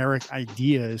generic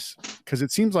ideas? Because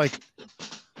it seems like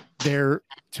to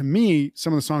me,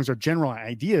 some of the songs are general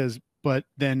ideas, but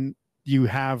then you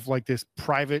have like this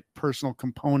private personal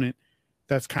component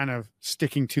that's kind of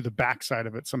sticking to the backside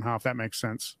of it somehow, if that makes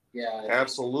sense. Yeah,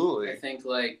 absolutely. I think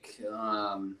like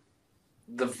I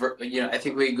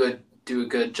think we do a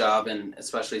good job, and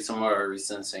especially some of our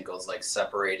recent singles, like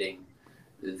separating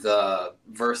the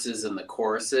verses and the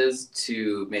choruses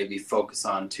to maybe focus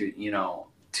on two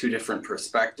different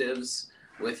perspectives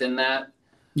within that.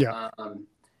 Yeah.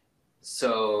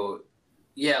 So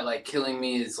yeah, like Killing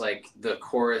Me is like the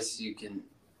chorus,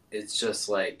 it's just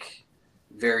like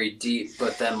very deep,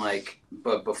 but then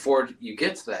but before you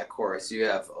get to that chorus, you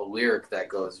have a lyric that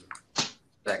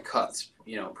cuts,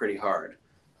 pretty hard.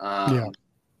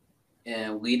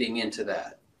 And leading into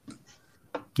that.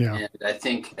 Yeah. And I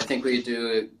think we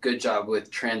do a good job with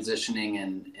transitioning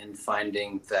and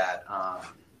finding that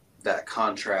that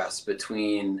contrast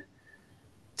between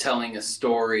telling a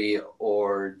story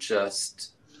or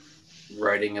just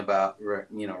writing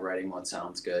what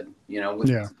sounds good. A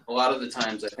lot of the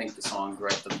times I think the songs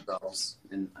write themselves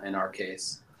in our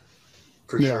case.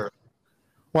 For sure.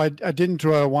 Well, I didn't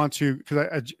want to, because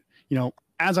I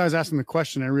as I was asking the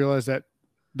question, I realized that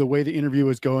the way the interview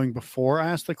was going before I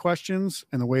asked the questions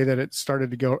and the way that it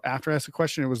started to go after I asked the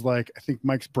question, it was like, I think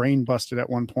Mike's brain busted at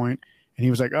one point and he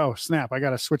was like, oh snap, I got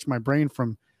to switch my brain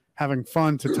from having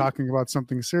fun to talking about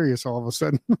something serious all of a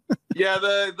sudden. Yeah.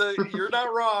 You're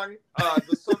not wrong.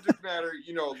 The subject matter,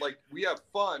 like we have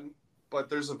fun, but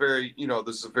there's a very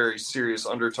serious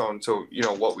undertone to,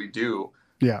 what we do.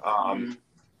 Yeah.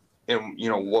 And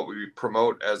what we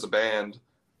promote as a band.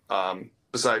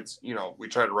 Besides, we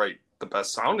try to write the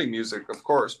best sounding music, of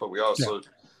course, but we also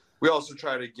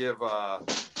try to give a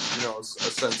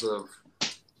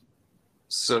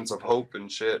sense of hope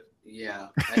and shit. Yeah,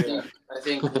 I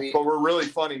think but we're really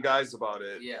funny guys about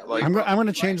it. Yeah, like I'm going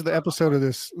to change the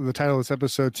title of this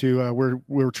episode to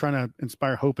we're trying to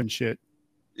inspire hope and shit.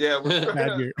 Yeah,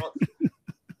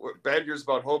 Bad Gear's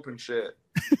about hope and shit.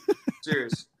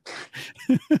 Serious.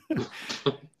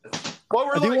 Well,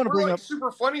 we're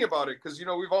super funny about it because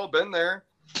we've all been there,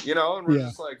 and we're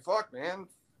just like, fuck, man.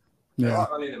 Yeah.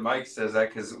 It's funny that Mike says that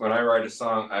because when I write a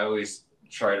song, I always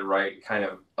try to write kind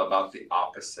of about the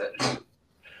opposite.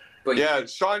 But yeah,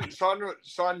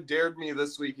 Sean dared me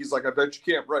this week. He's like, I bet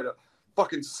you can't write a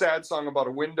fucking sad song about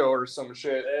a window or some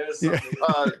shit.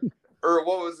 Or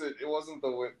what was it? It wasn't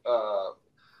the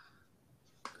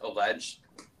alleged.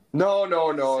 No.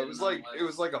 It was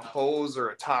like a hose or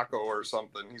a taco or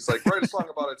something. He's like, write a song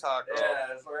about a taco. Yeah,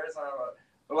 that's what I song about.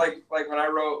 Like when I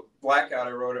wrote Blackout,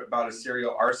 I wrote it about a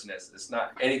serial arsonist. It's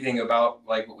not anything about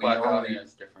like what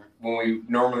we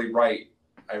normally write.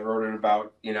 I wrote it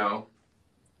about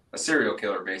a serial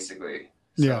killer basically.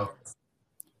 So yeah.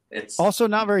 It's also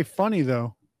not very funny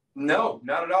though. No,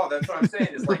 not at all. That's what I'm saying.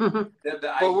 It's like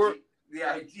the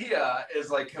idea is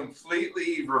like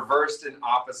completely reversed and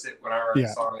opposite when I write a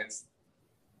song. It's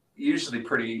usually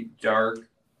pretty dark.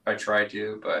 I try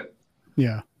to, but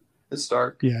yeah, it's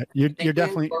dark. Yeah, you're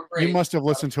definitely. You must have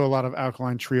listened to a lot of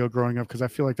Alkaline Trio growing up because I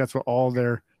feel like that's what all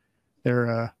their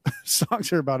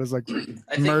songs are about is like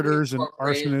murders and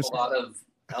arsonists. A lot of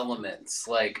elements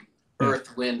like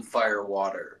earth, wind, fire,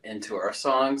 water into our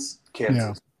songs.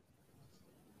 Kansas.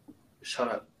 Yeah. Shut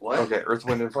up. What? Okay, Earth,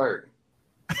 Wind, and Fire.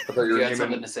 I thought you had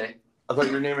something to say. I thought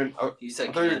you were naming. You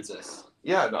said Kansas.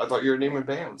 Yeah, no, I thought you were naming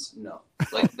bands. No,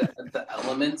 like the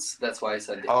elements. That's why I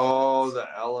said. Oh, the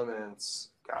elements.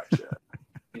 Gotcha.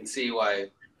 You can see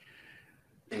why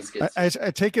things get. I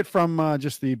take it from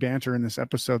just the banter in this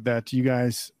episode that you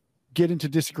guys get into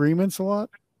disagreements a lot.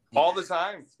 All the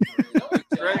time. No,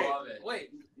 we don't.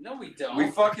 Wait, no, we don't. We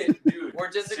fucking dude. We're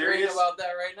disagreeing about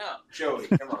that right now. Joey,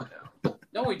 come on now.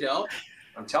 No, we don't.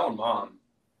 I'm telling Mom.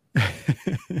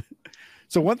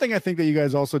 So one thing I think that you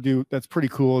guys also do that's pretty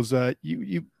cool is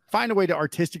you find a way to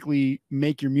artistically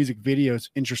make your music videos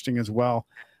interesting as well.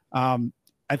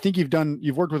 I think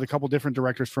you've worked with a couple different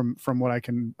directors from what I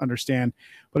can understand,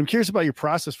 but I'm curious about your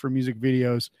process for music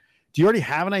videos. Do you already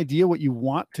have an idea what you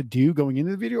want to do going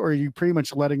into the video, or are you pretty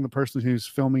much letting the person who's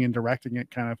filming and directing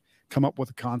it kind of come up with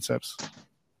the concepts?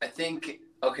 I think,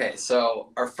 okay,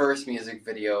 so our first music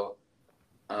video,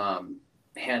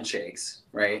 Handshakes,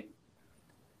 right?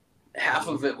 Half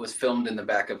of it was filmed in the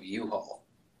back of a U-Haul.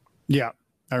 Yeah,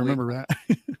 I remember that.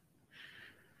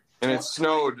 And it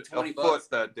snowed a foot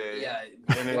that day. Yeah,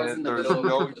 and there was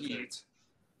no heat.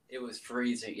 It was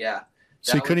freezing, yeah.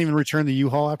 So you couldn't even return the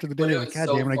U-Haul after the day? Like, God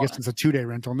damn it, I guess it's a 2-day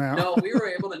rental now. No, we were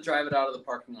able to drive it out of the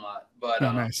parking lot. But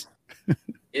nice.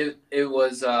 it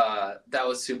was that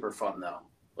was super fun though.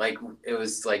 Like it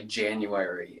was like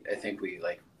January. I think we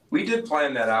did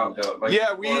plan that out though. Like,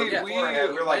 yeah,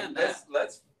 we're like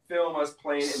let's film us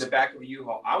playing in the back of a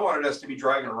U-Haul. I wanted us to be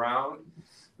driving around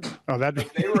Oh, that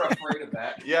Like, they were afraid of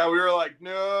that. Yeah, we were like,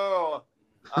 no.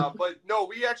 But no,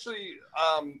 we actually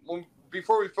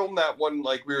before we filmed that one,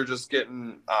 like we were just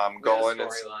getting going.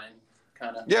 Storyline,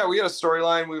 kind of. Yeah, we had a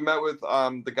storyline. We met with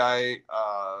the guy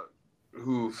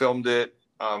who filmed it.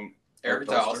 Eric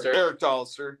Dollister. Eric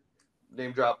Dollister,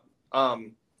 name drop.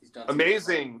 He's done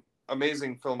Amazing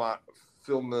filmographer.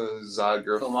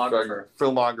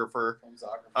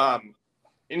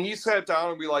 And he sat down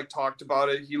and we like talked about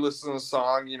it. He listened to the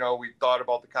song. You know, we thought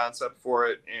about the concept for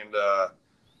it, and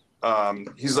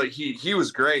he's like, he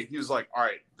was great. He was like, all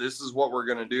right, this is what we're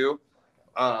gonna do.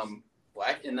 And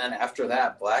then after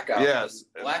that, Blackout. Yes,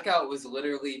 Blackout was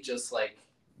literally just like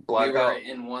Blackout. We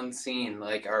were in one scene.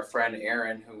 Like our friend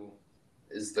Aaron, who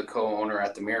is the co-owner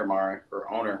at the Miramar,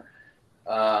 or owner,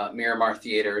 Miramar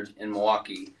Theater in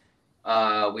Milwaukee.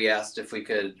 We asked if we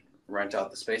could rent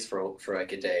out the space for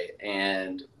like a day,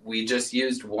 and we just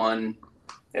used one.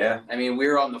 Yeah, I mean, we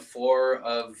were on the floor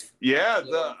of the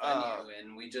venue,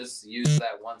 and we just used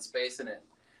that one space, and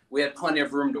we had plenty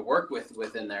of room to work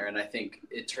within there, and I think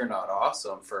it turned out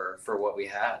awesome for what we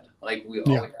had. Like all we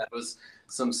had was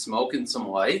some smoke and some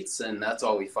lights, and that's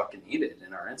all we fucking needed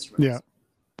in our instruments.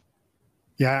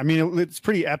 Yeah, I mean, it's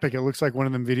pretty epic. It looks like one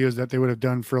of them videos that they would have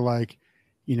done for like,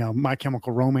 you know, My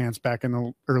Chemical Romance back in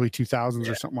the early 2000s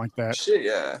or something like that. Shit,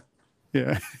 yeah.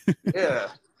 Yeah.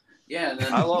 Yeah, and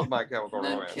then I love My Chemical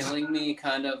then Romance. Killing Me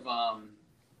kind of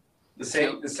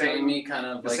Killing Me kind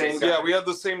of like same. Yeah, we had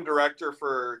the same director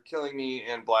for Killing Me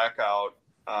and Blackout.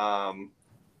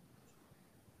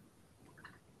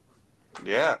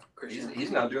 Yeah. He's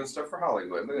now doing stuff for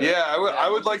Hollywood. Yeah, I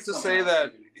would like to say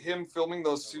that him filming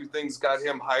those two things got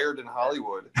him hired in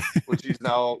Hollywood, which he's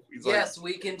yes,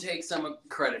 we can take some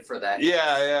credit for that.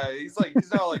 Yeah. He's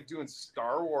now like doing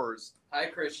Star Wars. Hi,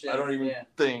 Christian. I don't even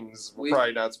things we're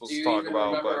probably not supposed to talk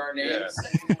about. Remember but our names?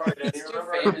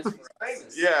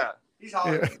 Famous. Yeah. He's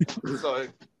Hollywood. So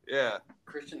yeah.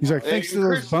 Christian. He's like, thanks to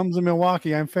those bums in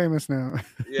Milwaukee, I'm famous now.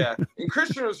 Yeah, and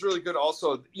Christian was really good.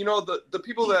 Also, you know, the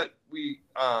people that we,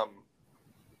 I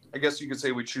guess you could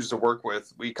say we choose to work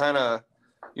with. We kind of,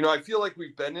 you know, I feel like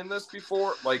we've been in this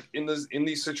before, like in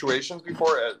these situations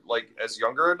before, as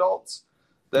younger adults,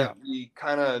 that we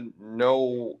kind of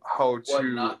know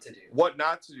what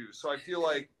not to do. So I feel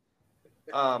like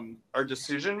our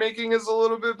decision making is a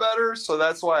little bit better. So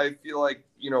that's why I feel like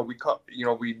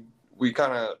we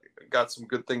kind of got some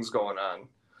good things going on.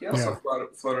 He also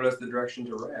floated us the direction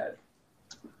to Rad.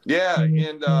 Yeah,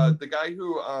 and the guy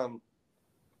who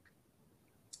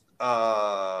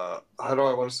how do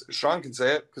I want to say? Sean can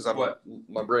say it because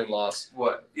my brain lost.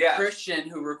 What? Yeah. Christian,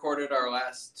 who recorded our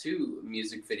last two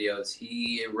music videos,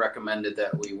 he recommended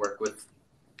that we work with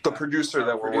the producer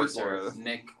that we're working with,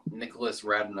 Nicholas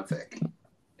Radnovic.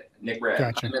 Nick Rad.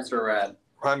 Gotcha. Mr. Rad.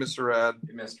 Hi, Mr. Rad.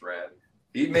 Mr. Rad.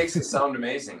 He makes it sound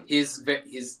amazing. He's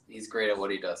great at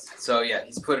what he does. So yeah,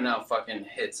 he's putting out fucking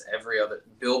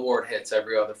Billboard hits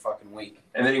every other fucking week.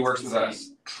 And then he works with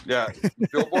us. Yeah,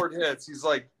 Billboard hits. He's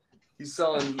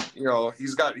selling. You know, he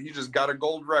just got a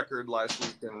gold record last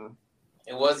week, and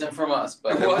it wasn't from us,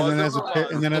 but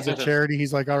and then as a charity,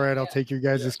 he's like, all right, I'll take your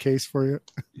guys' case for you.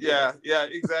 Yeah,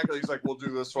 exactly. He's like, we'll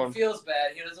do this one. He feels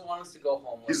bad. He doesn't want us to go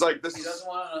home. He's like, he doesn't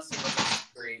want us to go to the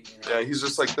street. You know? Yeah, he's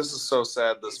just like, this is so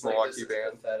sad. This Milwaukee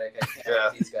band. Pathetic. I can't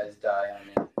let these guys die on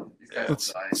me. These guys will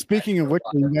die. Speaking of which,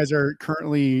 you guys are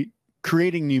currently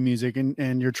creating new music,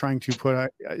 and you're trying to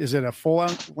put is it a full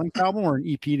length album or an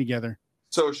EP together?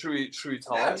 So should we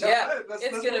tell him? Yeah,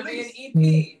 it's gonna be an EP.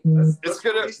 It's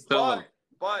gonna,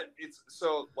 but it's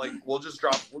so like we'll just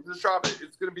drop it.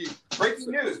 It's gonna be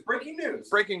breaking news. Breaking.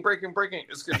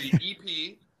 It's gonna be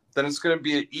EP, then it's gonna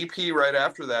be an EP right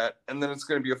after that, and then it's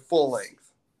gonna be a full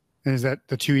length. And is that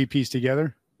the two EPs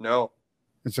together? No,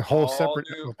 it's a whole separate.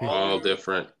 All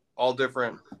different.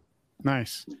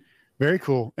 Nice, very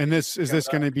cool. And this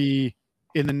going to be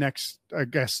in the next, I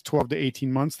guess, 12 to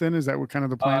 18 months? Then is that what kind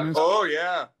of the plan is? Oh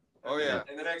yeah.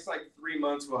 In the next 3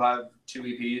 months, we'll have 2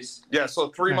 EPs. Yeah, so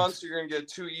 3 months you're gonna get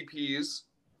 2 EPs,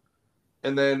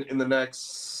 and then in the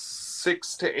next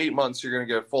 6 to 8 months you're gonna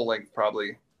get a full length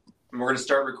probably. And we're gonna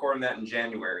start recording that in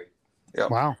January. Yeah.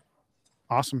 Wow,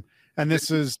 awesome. And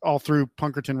this is all through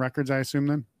Punkerton Records, I assume.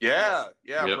 Then. Yeah.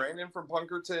 Yep. Brandon from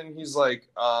Punkerton. He's like,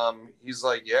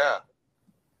 yeah.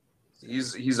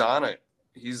 He's on it.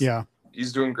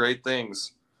 He's doing great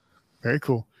things. Very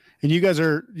cool. And you guys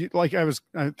are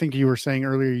I think you were saying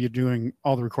earlier, you're doing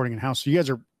all the recording in house. So you guys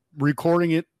are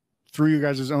recording it through your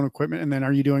guys' own equipment, and then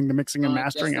are you doing the mixing and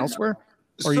mastering elsewhere,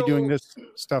 or are you doing this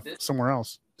stuff somewhere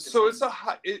else? So it's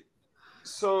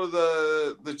so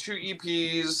the 2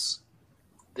 EPs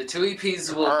The 2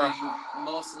 EPs will be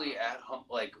mostly at home,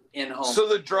 like in home. So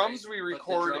the drums we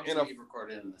record in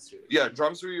the studio. Yeah,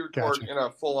 drums we record in a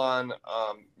full-on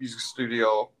music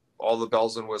studio. All the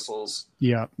bells and whistles.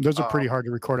 Yeah, those are pretty hard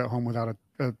to record at home without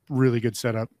a really good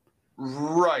setup.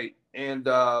 Right, and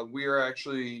we are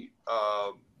actually,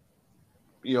 I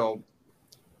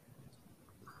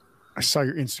saw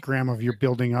your Instagram of your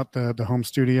building up the home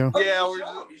studio. Yeah,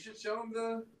 you should show them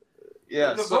the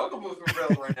vocal booth we're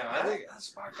building right now. I think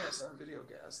that's podcast, not video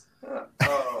cast.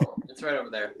 Oh, it's right over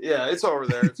there. Yeah, it's over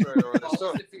there. It's right over there.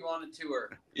 So if you want a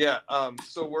tour. Yeah.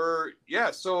 So we're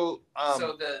so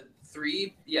the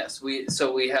 3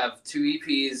 we have 2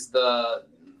 EPs. The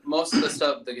most of the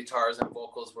stuff, the guitars and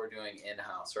vocals, we're doing in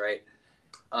house, right?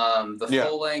 The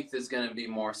full length is going to be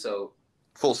more so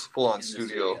full on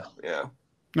studio. Yeah.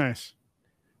 Nice.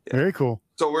 Yeah. Very cool.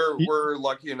 So we're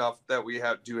lucky enough that we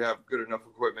do have good enough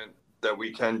equipment that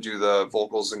we can do the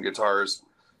vocals and guitars,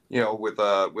 with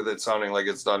it sounding like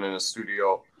it's done in a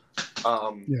studio.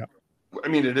 Yeah. I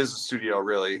mean, it is a studio,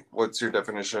 really. What's your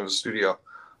definition of a studio?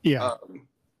 Yeah.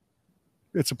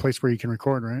 It's a place where you can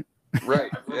record, right?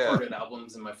 Right. I've recorded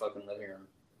albums in my fucking living room.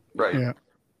 Right. Yeah.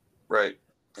 Right.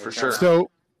 For sure. So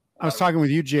I was talking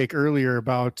with you, Jake, earlier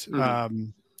about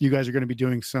you guys are going to be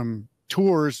doing some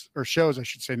tours or shows, I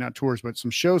should say, not tours, but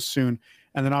some shows soon.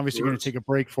 And then obviously you're going to take a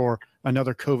break for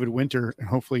another COVID winter, and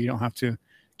hopefully you don't have to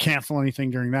cancel anything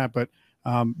during that. But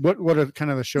what are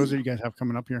kind of the shows that you guys have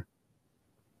coming up here?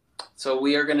 So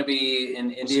we are going to be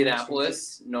in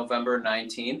Indianapolis, November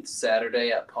 19th,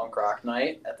 Saturday at Punk Rock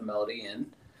Night at the Melody Inn.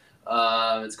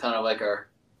 It's kind of like our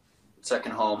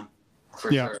second home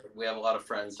for sure. We have a lot of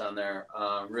friends down there.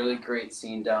 Really great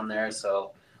scene down there.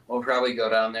 So we'll probably go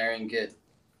down there and get,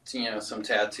 some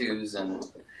tattoos and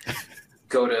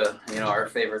go to, our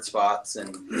favorite spots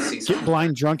and see some. Get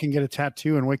blind drunk and get a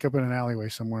tattoo and wake up in an alleyway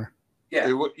somewhere. Yeah.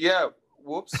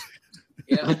 Whoops.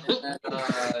 Yeah. And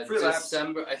then,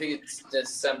 December, I think it's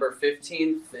December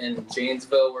 15th in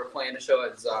Janesville. We're playing a show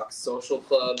at Zock's Social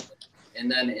Club. And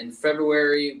then in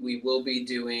February, we will be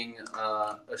doing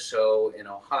a show in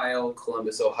Ohio,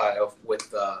 Columbus, Ohio,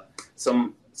 with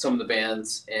some of the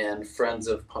bands and friends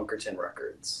of Punkerton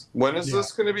Records. When is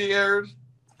this going to be aired?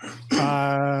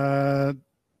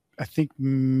 I think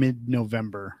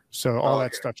mid-November. So all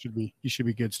that stuff you should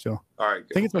be good still. All right.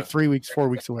 Good. I think it's like 3 weeks, 4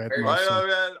 weeks away.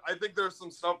 I think there's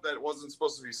some stuff that wasn't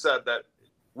supposed to be said that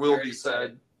will be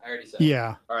said. I already said.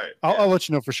 Yeah. All right. I'll let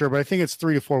you know for sure, but I think it's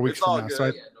 3 to 4 weeks from now. Good.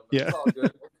 So it's all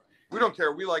good. We don't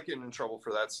care. We like getting in trouble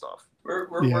for that stuff. We're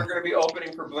going to be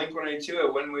opening for Blink-182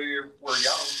 at When We Were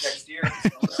Young next year.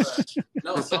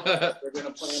 No, they're going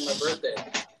to play on my birthday.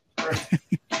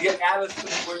 You add us to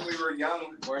When We Were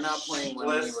Young. We're not playing When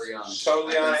We Were Young.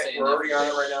 Totally on it. We're already on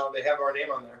it right now. They have our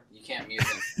name on there. You can't mute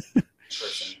them.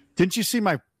 Person. Didn't you see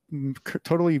my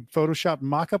totally photoshopped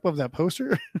mock-up of that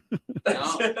poster?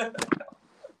 No.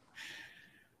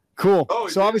 Cool.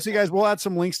 So obviously, guys, we'll add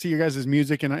some links to your guys'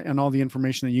 music and all the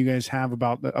information that you guys have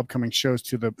about the upcoming shows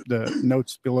to the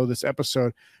notes below this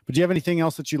episode. But do you have anything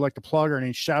else that you'd like to plug or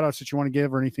any shout outs that you want to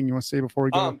give or anything you want to say before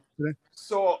we go today?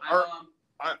 So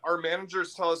our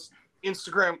managers tell us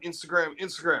Instagram.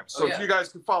 So if you guys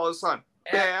can follow us on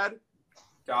bad.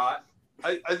 I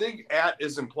think at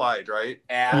is implied, right?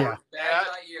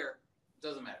 Bad.year.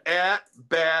 Doesn't matter. At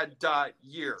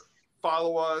bad.year.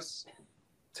 Follow us.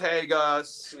 Tag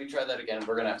us. Should we try that again?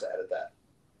 We're gonna have to edit that.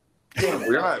 Damn,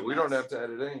 we don't have to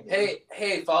edit anything.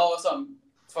 Hey, follow us on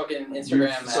fucking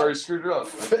Instagram. Sorry, screwed it up.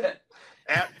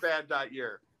 At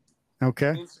bad.year.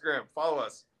 Okay. Instagram, follow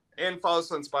us. And follow us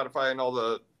on Spotify and all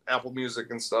the Apple Music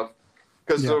and stuff.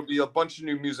 Because there'll be a bunch of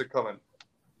new music coming.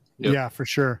 Yep. Yeah, for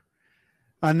sure.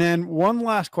 And then one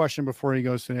last question before you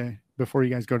guys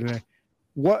go today.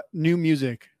 What new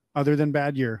music other than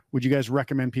Bad Year would you guys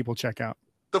recommend people check out?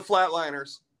 The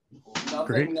Flatliners.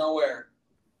 Nothing Nowhere.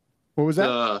 What was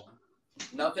that?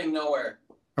 Nothing Nowhere.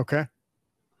 Okay.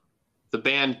 The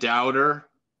band Doubter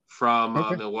from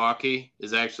Milwaukie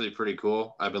is actually pretty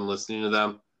cool. I've been listening to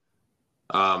them.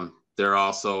 They're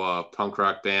also a punk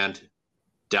rock band.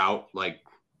 Doubt, like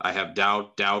I have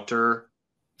Doubter.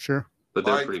 Sure. But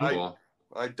they're pretty cool.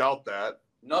 I doubt that.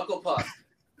 Knuckle Puck.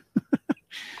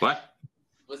 What?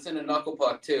 Listen to Knuckle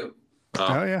Puck too.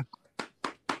 Oh yeah.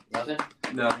 Nothing?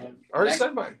 No. I already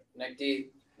said mine. Neck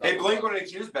deep. Hey,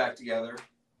 Blink-182's back together.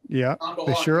 Yeah,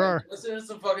 they sure are. Listen to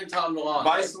some fucking Tom DeLonge.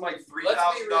 Buy some like $3,000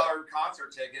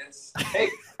 concert tickets. Hey,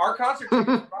 our concert tickets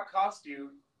will not cost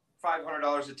you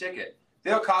 $500 a ticket.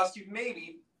 They'll cost you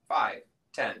maybe $5.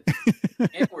 10.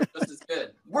 And we're just as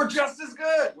good. We're just as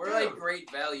good. We're like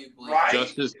great value Blink. Right?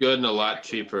 Just as good and a lot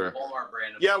cheaper. Walmart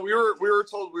brand. Yeah, we were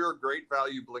told we were great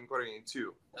value Blink-182.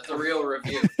 That's a real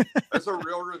review. That's a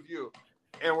real review.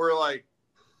 And we're like,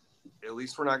 at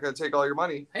least we're not going to take all your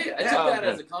money. Hey, I took that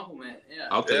as a compliment. Yeah.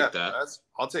 I'll take that.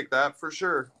 I'll take that for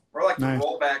sure. We're like Nice. the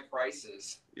rollback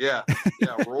prices. Yeah.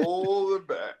 Yeah. Roll it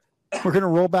back. We're going to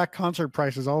roll back concert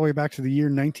prices all the way back to the year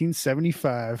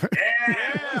 1975.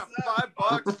 Yeah.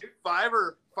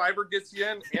 $5. Fiverr gets you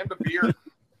in and a beer.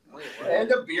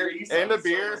 And a beer. And a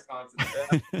beer.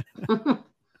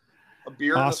 A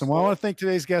beer. Awesome. Well, I want to thank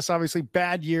today's guests. Obviously,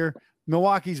 Bad Year,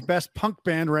 Milwaukee's best punk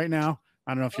band right now.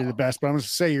 I don't know if you're the best, but I'm going to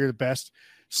say you're the best.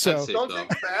 So Don't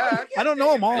take it back. I don't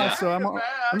know them all, Yeah. so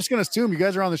I'm just going to assume you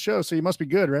guys are on the show, so you must be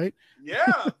good, right?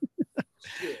 Yeah.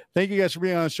 Thank you guys for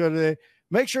being on the show today.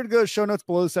 Make sure to go to show notes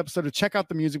below this episode to check out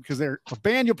the music because they're a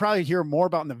band you'll probably hear more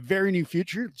about in the very near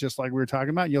future, just like we were talking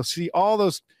about. You'll see all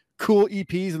those cool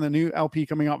EPs and the new LP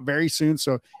coming out very soon.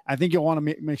 So I think you'll want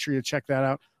to make sure you check that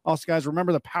out. Also, guys,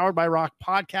 remember the Powered by Rock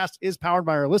podcast is powered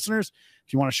by our listeners.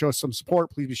 If you want to show us some support,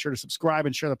 please be sure to subscribe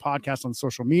and share the podcast on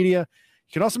social media.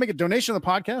 You can also make a donation to the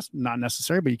podcast. Not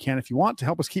necessary, but you can if you want to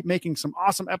help us keep making some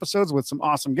awesome episodes with some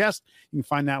awesome guests. You can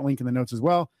find that link in the notes as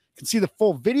well. You can see the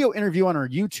full video interview on our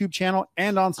YouTube channel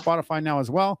and on Spotify now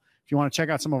as well. If you want to check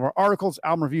out some of our articles,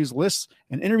 album reviews, lists,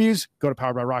 and interviews, go to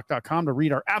poweredbyrock.com to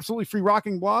read our absolutely free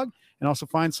rocking blog and also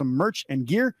find some merch and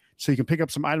gear so you can pick up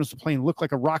some items to play and look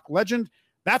like a rock legend.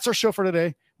 That's our show for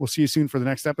today. We'll see you soon for the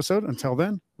next episode. Until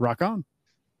then, rock on.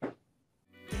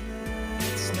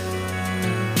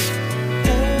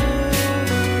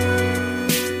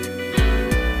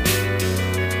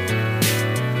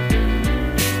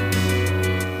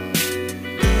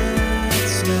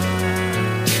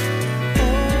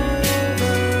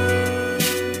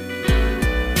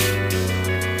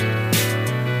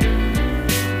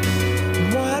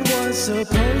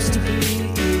 Supposed to be